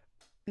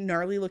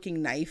gnarly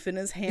looking knife in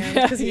his hand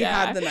because he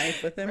had the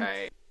knife with him.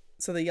 Right.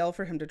 So they yell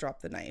for him to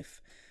drop the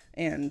knife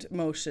and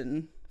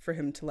motion for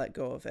him to let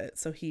go of it.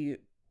 So he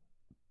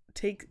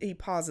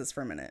pauses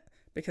for a minute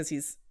because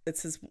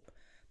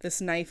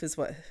this knife is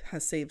what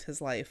has saved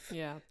his life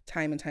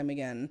time and time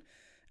again.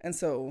 And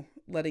so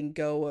letting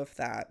go of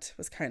that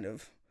was kind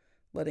of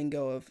letting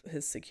go of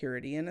his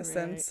security in a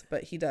sense,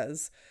 but he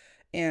does.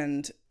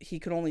 And he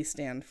could only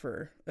stand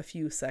for a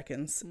few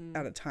seconds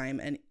at a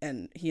time.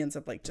 And he ends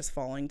up like just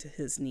falling to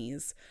his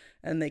knees,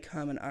 and they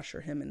come and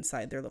usher him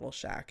inside their little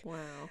shack. Wow.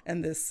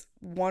 And this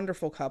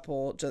wonderful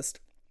couple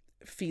just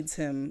feeds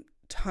him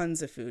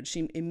tons of food.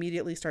 She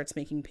immediately starts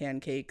making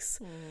pancakes,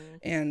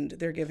 and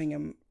they're giving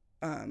him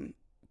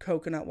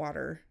coconut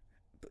water.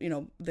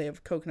 They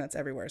have coconuts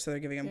everywhere, so they're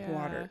giving him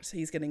water. So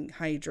he's getting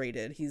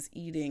hydrated. He's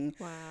eating.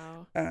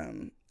 Wow.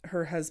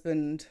 Her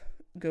husband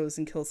goes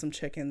and kills some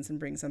chickens and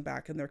brings them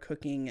back, and they're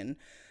cooking,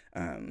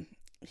 and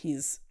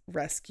he's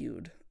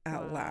rescued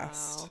at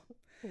last.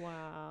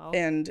 Wow.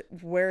 And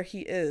where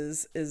he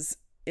is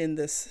in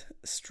this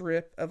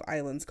strip of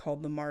islands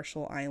called the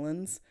Marshall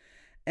Islands,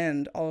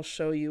 and I'll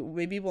show you,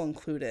 maybe we'll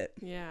include it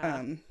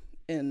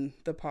in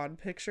the pod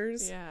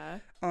pictures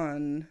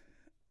on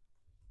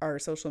our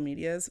social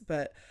medias,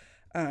 but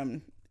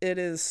it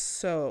is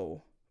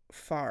so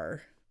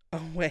far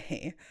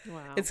away.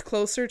 Wow. It's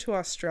closer to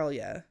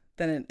Australia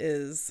than it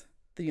is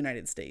the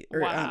United States,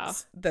 or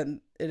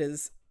than it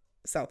is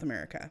South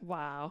America.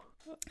 Wow.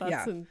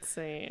 That's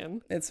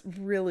insane. It's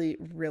really,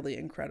 really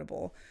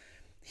incredible.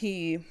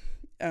 He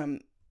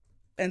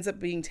ends up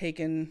being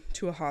taken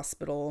to a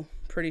hospital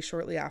pretty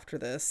shortly after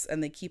this,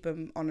 and they keep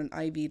him on an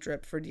IV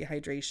drip for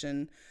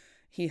dehydration.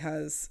 He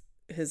has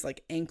his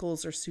like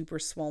ankles are super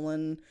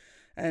swollen,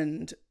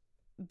 and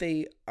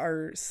they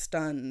are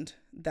stunned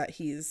that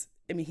he's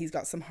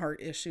got some heart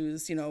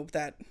issues,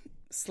 that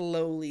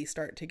slowly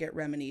start to get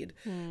remedied,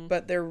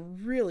 but they're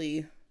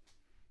really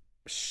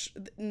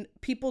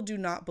people do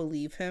not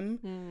believe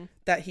him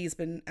that he's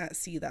been at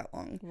sea that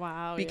long.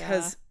 Wow.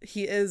 Because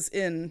he is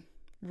in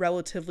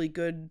relatively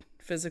good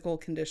physical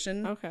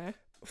condition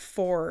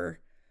for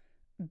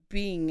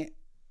being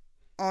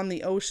on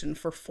the ocean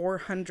for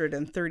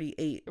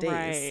 438 days.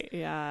 Right.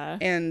 Yeah.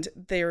 And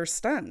they're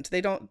stunned. They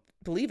don't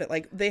believe it.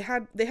 Like they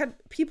had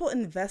people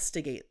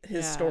investigate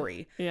his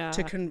story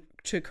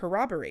to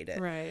corroborate it.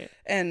 Right.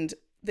 And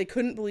they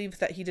couldn't believe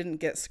that he didn't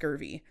get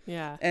scurvy.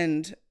 Yeah.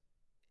 And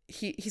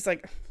he's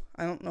like,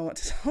 I don't know what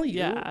to tell you.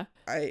 Yeah.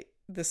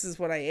 This is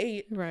what I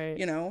ate.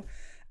 Right.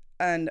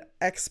 And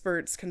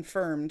experts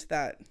confirmed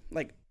that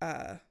like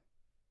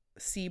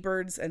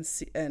seabirds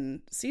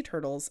and sea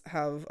turtles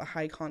have a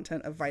high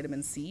content of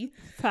vitamin C.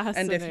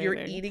 Fascinating. And if you're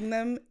eating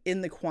them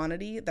in the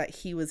quantity that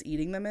he was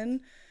eating them in,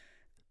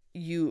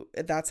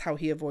 that's how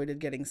he avoided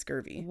getting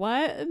scurvy.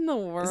 What in the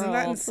world? Isn't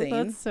that insane?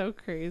 That's so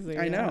crazy.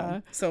 I know.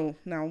 Yeah. So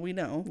now we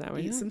know. Now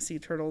we Eat know. some sea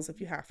turtles if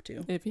you have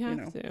to. If you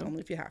have to. Only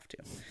if you have to.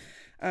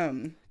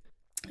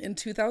 In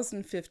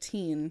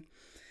 2015,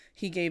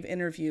 he gave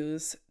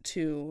interviews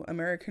to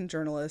American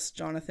journalist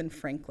Jonathan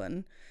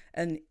Franklin,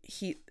 and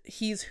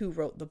he's who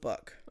wrote the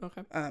book.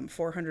 Okay.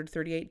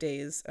 438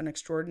 Days, An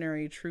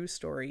Extraordinary True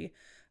Story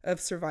of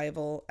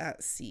Survival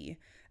at Sea.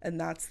 And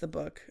that's the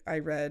book I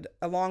read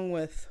along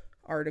with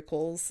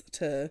articles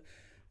to,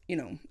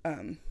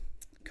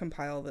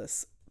 compile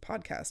this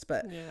podcast.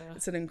 But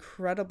it's an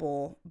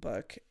incredible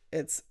book.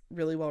 It's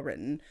really well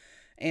written.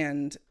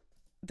 And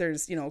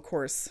there's, of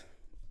course,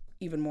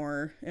 even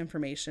more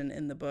information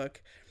in the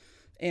book.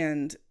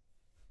 And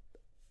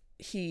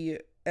he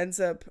ends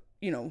up,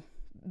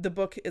 the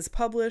book is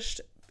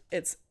published.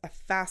 It's a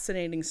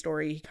fascinating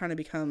story. He kind of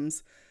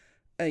becomes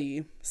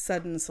a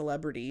sudden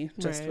celebrity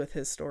just with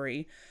his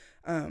story.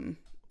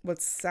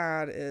 What's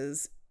sad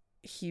is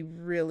he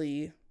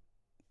really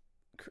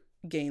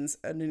gains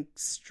an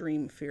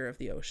extreme fear of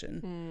the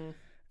ocean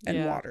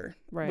and water,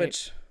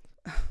 which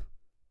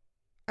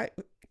I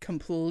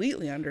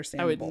completely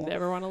understandable. I would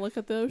never want to look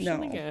at the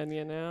ocean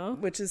again,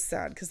 which is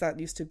sad because that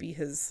used to be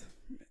his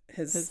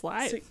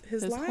life,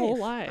 his whole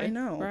life. I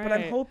know, but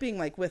I'm hoping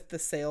like with the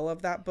sale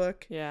of that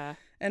book and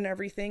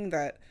everything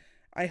that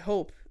I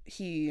hope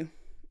he,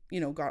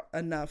 got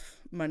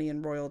enough money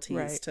and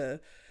royalties to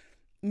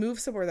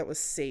move somewhere that was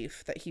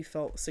safe, that he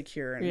felt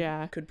secure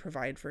and could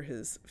provide for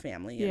his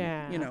family.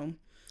 And,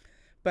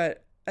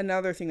 but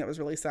another thing that was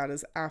really sad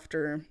is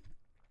after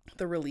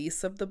the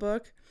release of the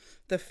book,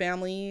 the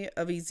family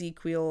of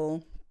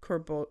Ezequiel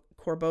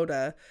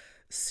Corboda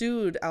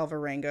sued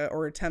Alvarenga,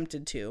 or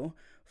attempted to,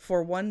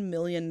 for $1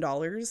 million,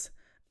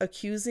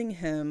 accusing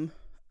him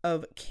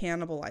of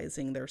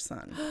cannibalizing their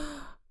son.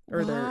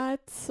 Or their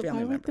family Why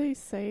would member. they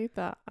say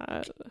that?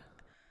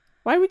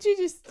 Why would you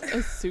just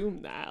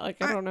assume that?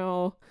 Like, I don't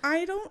know.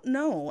 I don't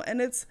know.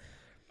 And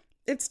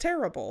it's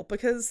terrible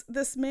because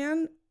this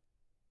man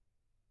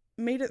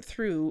made it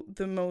through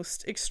the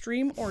most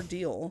extreme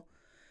ordeal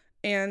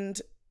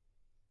and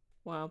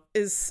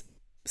is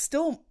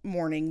still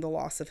mourning the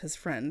loss of his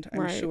friend,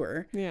 I'm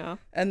sure. Yeah.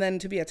 And then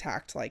to be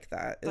attacked like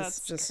that is That's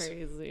just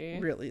crazy.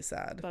 Really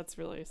sad. That's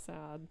really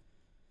sad.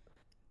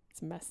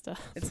 It's messed up.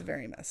 It's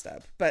very messed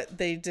up. But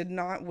they did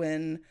not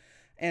win.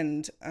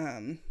 And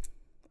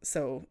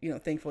so,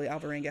 thankfully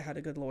Alvarenga had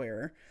a good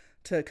lawyer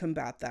to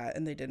combat that,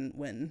 and they didn't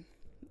win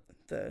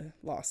the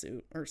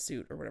lawsuit or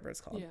suit or whatever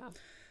it's called. Yeah.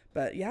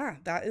 But yeah,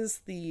 that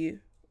is the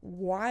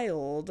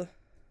wild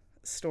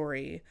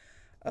story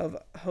of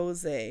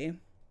Jose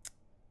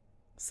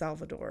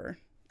Salvador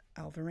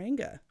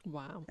Alvarenga.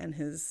 Wow. And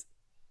his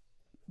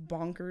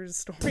bonkers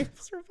story of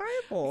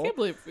survival. I can't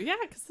believe,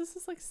 because this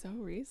is like so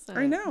recent.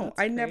 I know. That's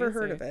I never crazy.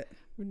 heard of it.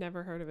 We've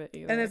never heard of it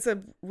either. And it's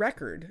a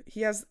record.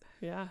 He has,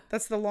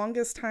 that's the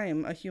longest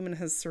time a human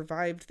has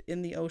survived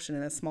in the ocean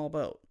in a small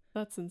boat.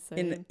 That's insane.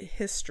 In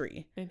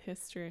history.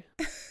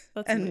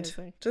 That's and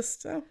amazing.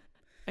 Just,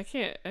 I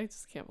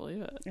just can't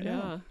believe it. I know.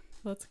 Yeah.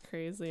 That's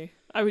crazy.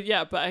 I would,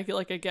 but I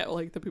get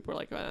like the people are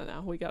like, I don't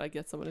know, we gotta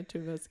get someone to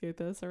investigate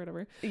this or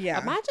whatever.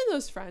 Yeah. Imagine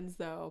those friends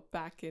though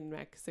back in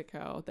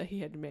Mexico that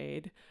he had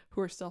made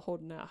who are still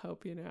holding out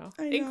hope. I know.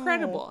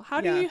 Incredible. How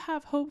do you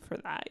have hope for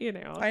that?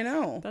 I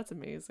know. That's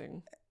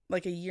amazing.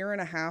 Like a year and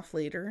a half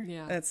later.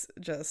 Yeah. That's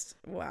just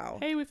wow.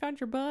 Hey, we found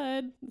your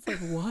bud. It's like,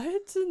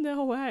 what?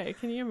 No way.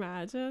 Can you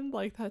imagine?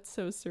 Like, that's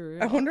so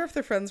surreal. I wonder if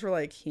the friends were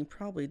like, he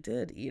probably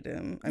did eat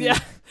him. I mean,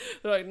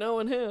 they're like,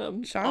 knowing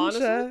him.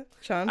 Chansha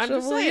I'm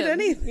just will eat saying,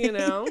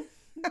 anything.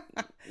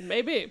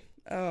 Maybe.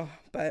 Oh,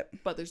 but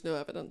there's no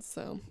evidence,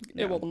 so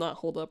it will not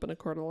hold up in a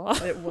court of law.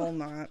 It will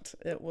not.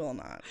 It will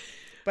not.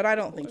 But I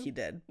don't think he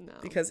did. No.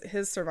 Because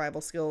his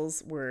survival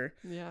skills were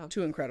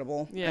too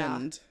incredible. Yeah.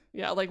 And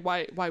like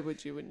why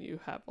would you when you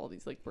have all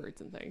these like birds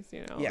and things,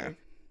 Yeah. Like,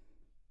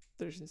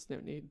 there's just no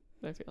need,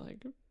 I feel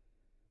like.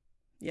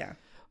 Yeah.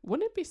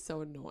 Wouldn't it be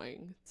so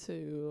annoying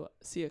to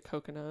see a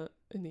coconut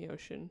in the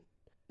ocean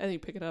and then you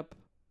pick it up?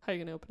 How are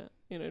you gonna open it?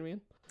 You know what I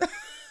mean?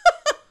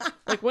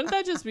 Like, wouldn't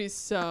that just be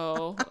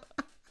so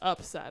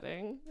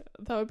upsetting?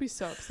 That would be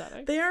so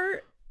upsetting. They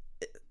are.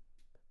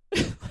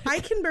 I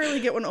can barely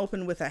get one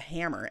open with a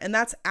hammer, and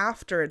that's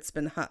after it's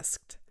been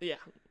husked. Yeah.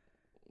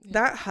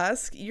 That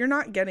husk, you're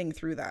not getting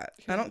through that.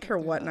 I don't care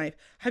what knife.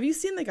 Have you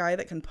seen the guy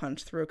that can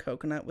punch through a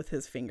coconut with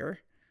his finger?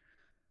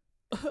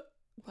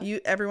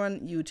 Everyone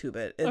YouTube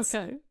it. It's,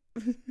 okay.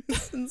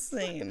 It's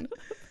insane.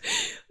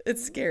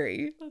 It's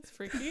scary. That's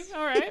freaky.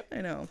 All right.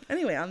 I know.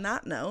 Anyway, on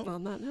that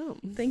note,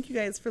 thank you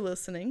guys for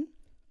listening.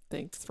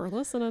 Thanks for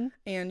listening.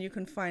 And you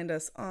can find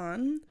us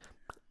on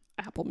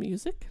Apple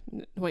Music.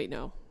 Wait,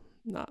 no.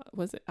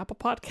 Was it Apple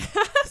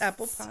Podcasts?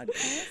 Apple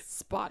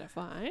Podcasts.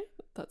 Spotify.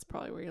 That's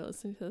probably where you're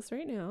listening to this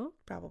right now.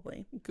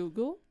 Probably.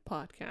 Google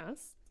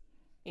Podcasts.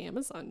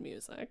 Amazon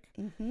Music.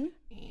 Mm-hmm.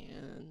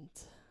 And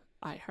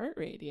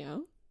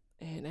iHeartRadio.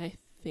 And I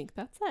think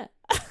that's it.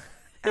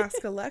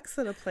 Ask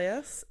Alexa to play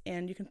us,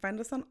 and you can find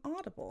us on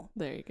Audible.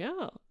 There you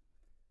go.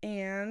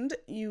 And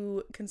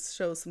you can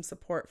show some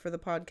support for the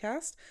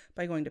podcast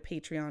by going to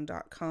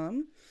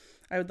patreon.com.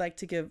 I would like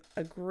to give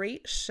a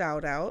great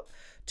shout out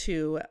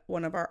to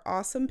one of our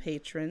awesome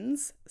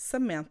patrons,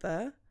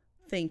 Samantha.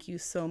 Thank you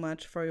so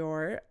much for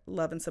your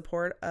love and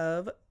support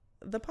of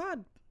the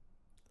pod.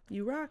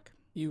 You rock.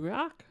 You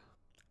rock.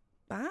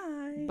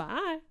 Bye.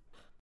 Bye.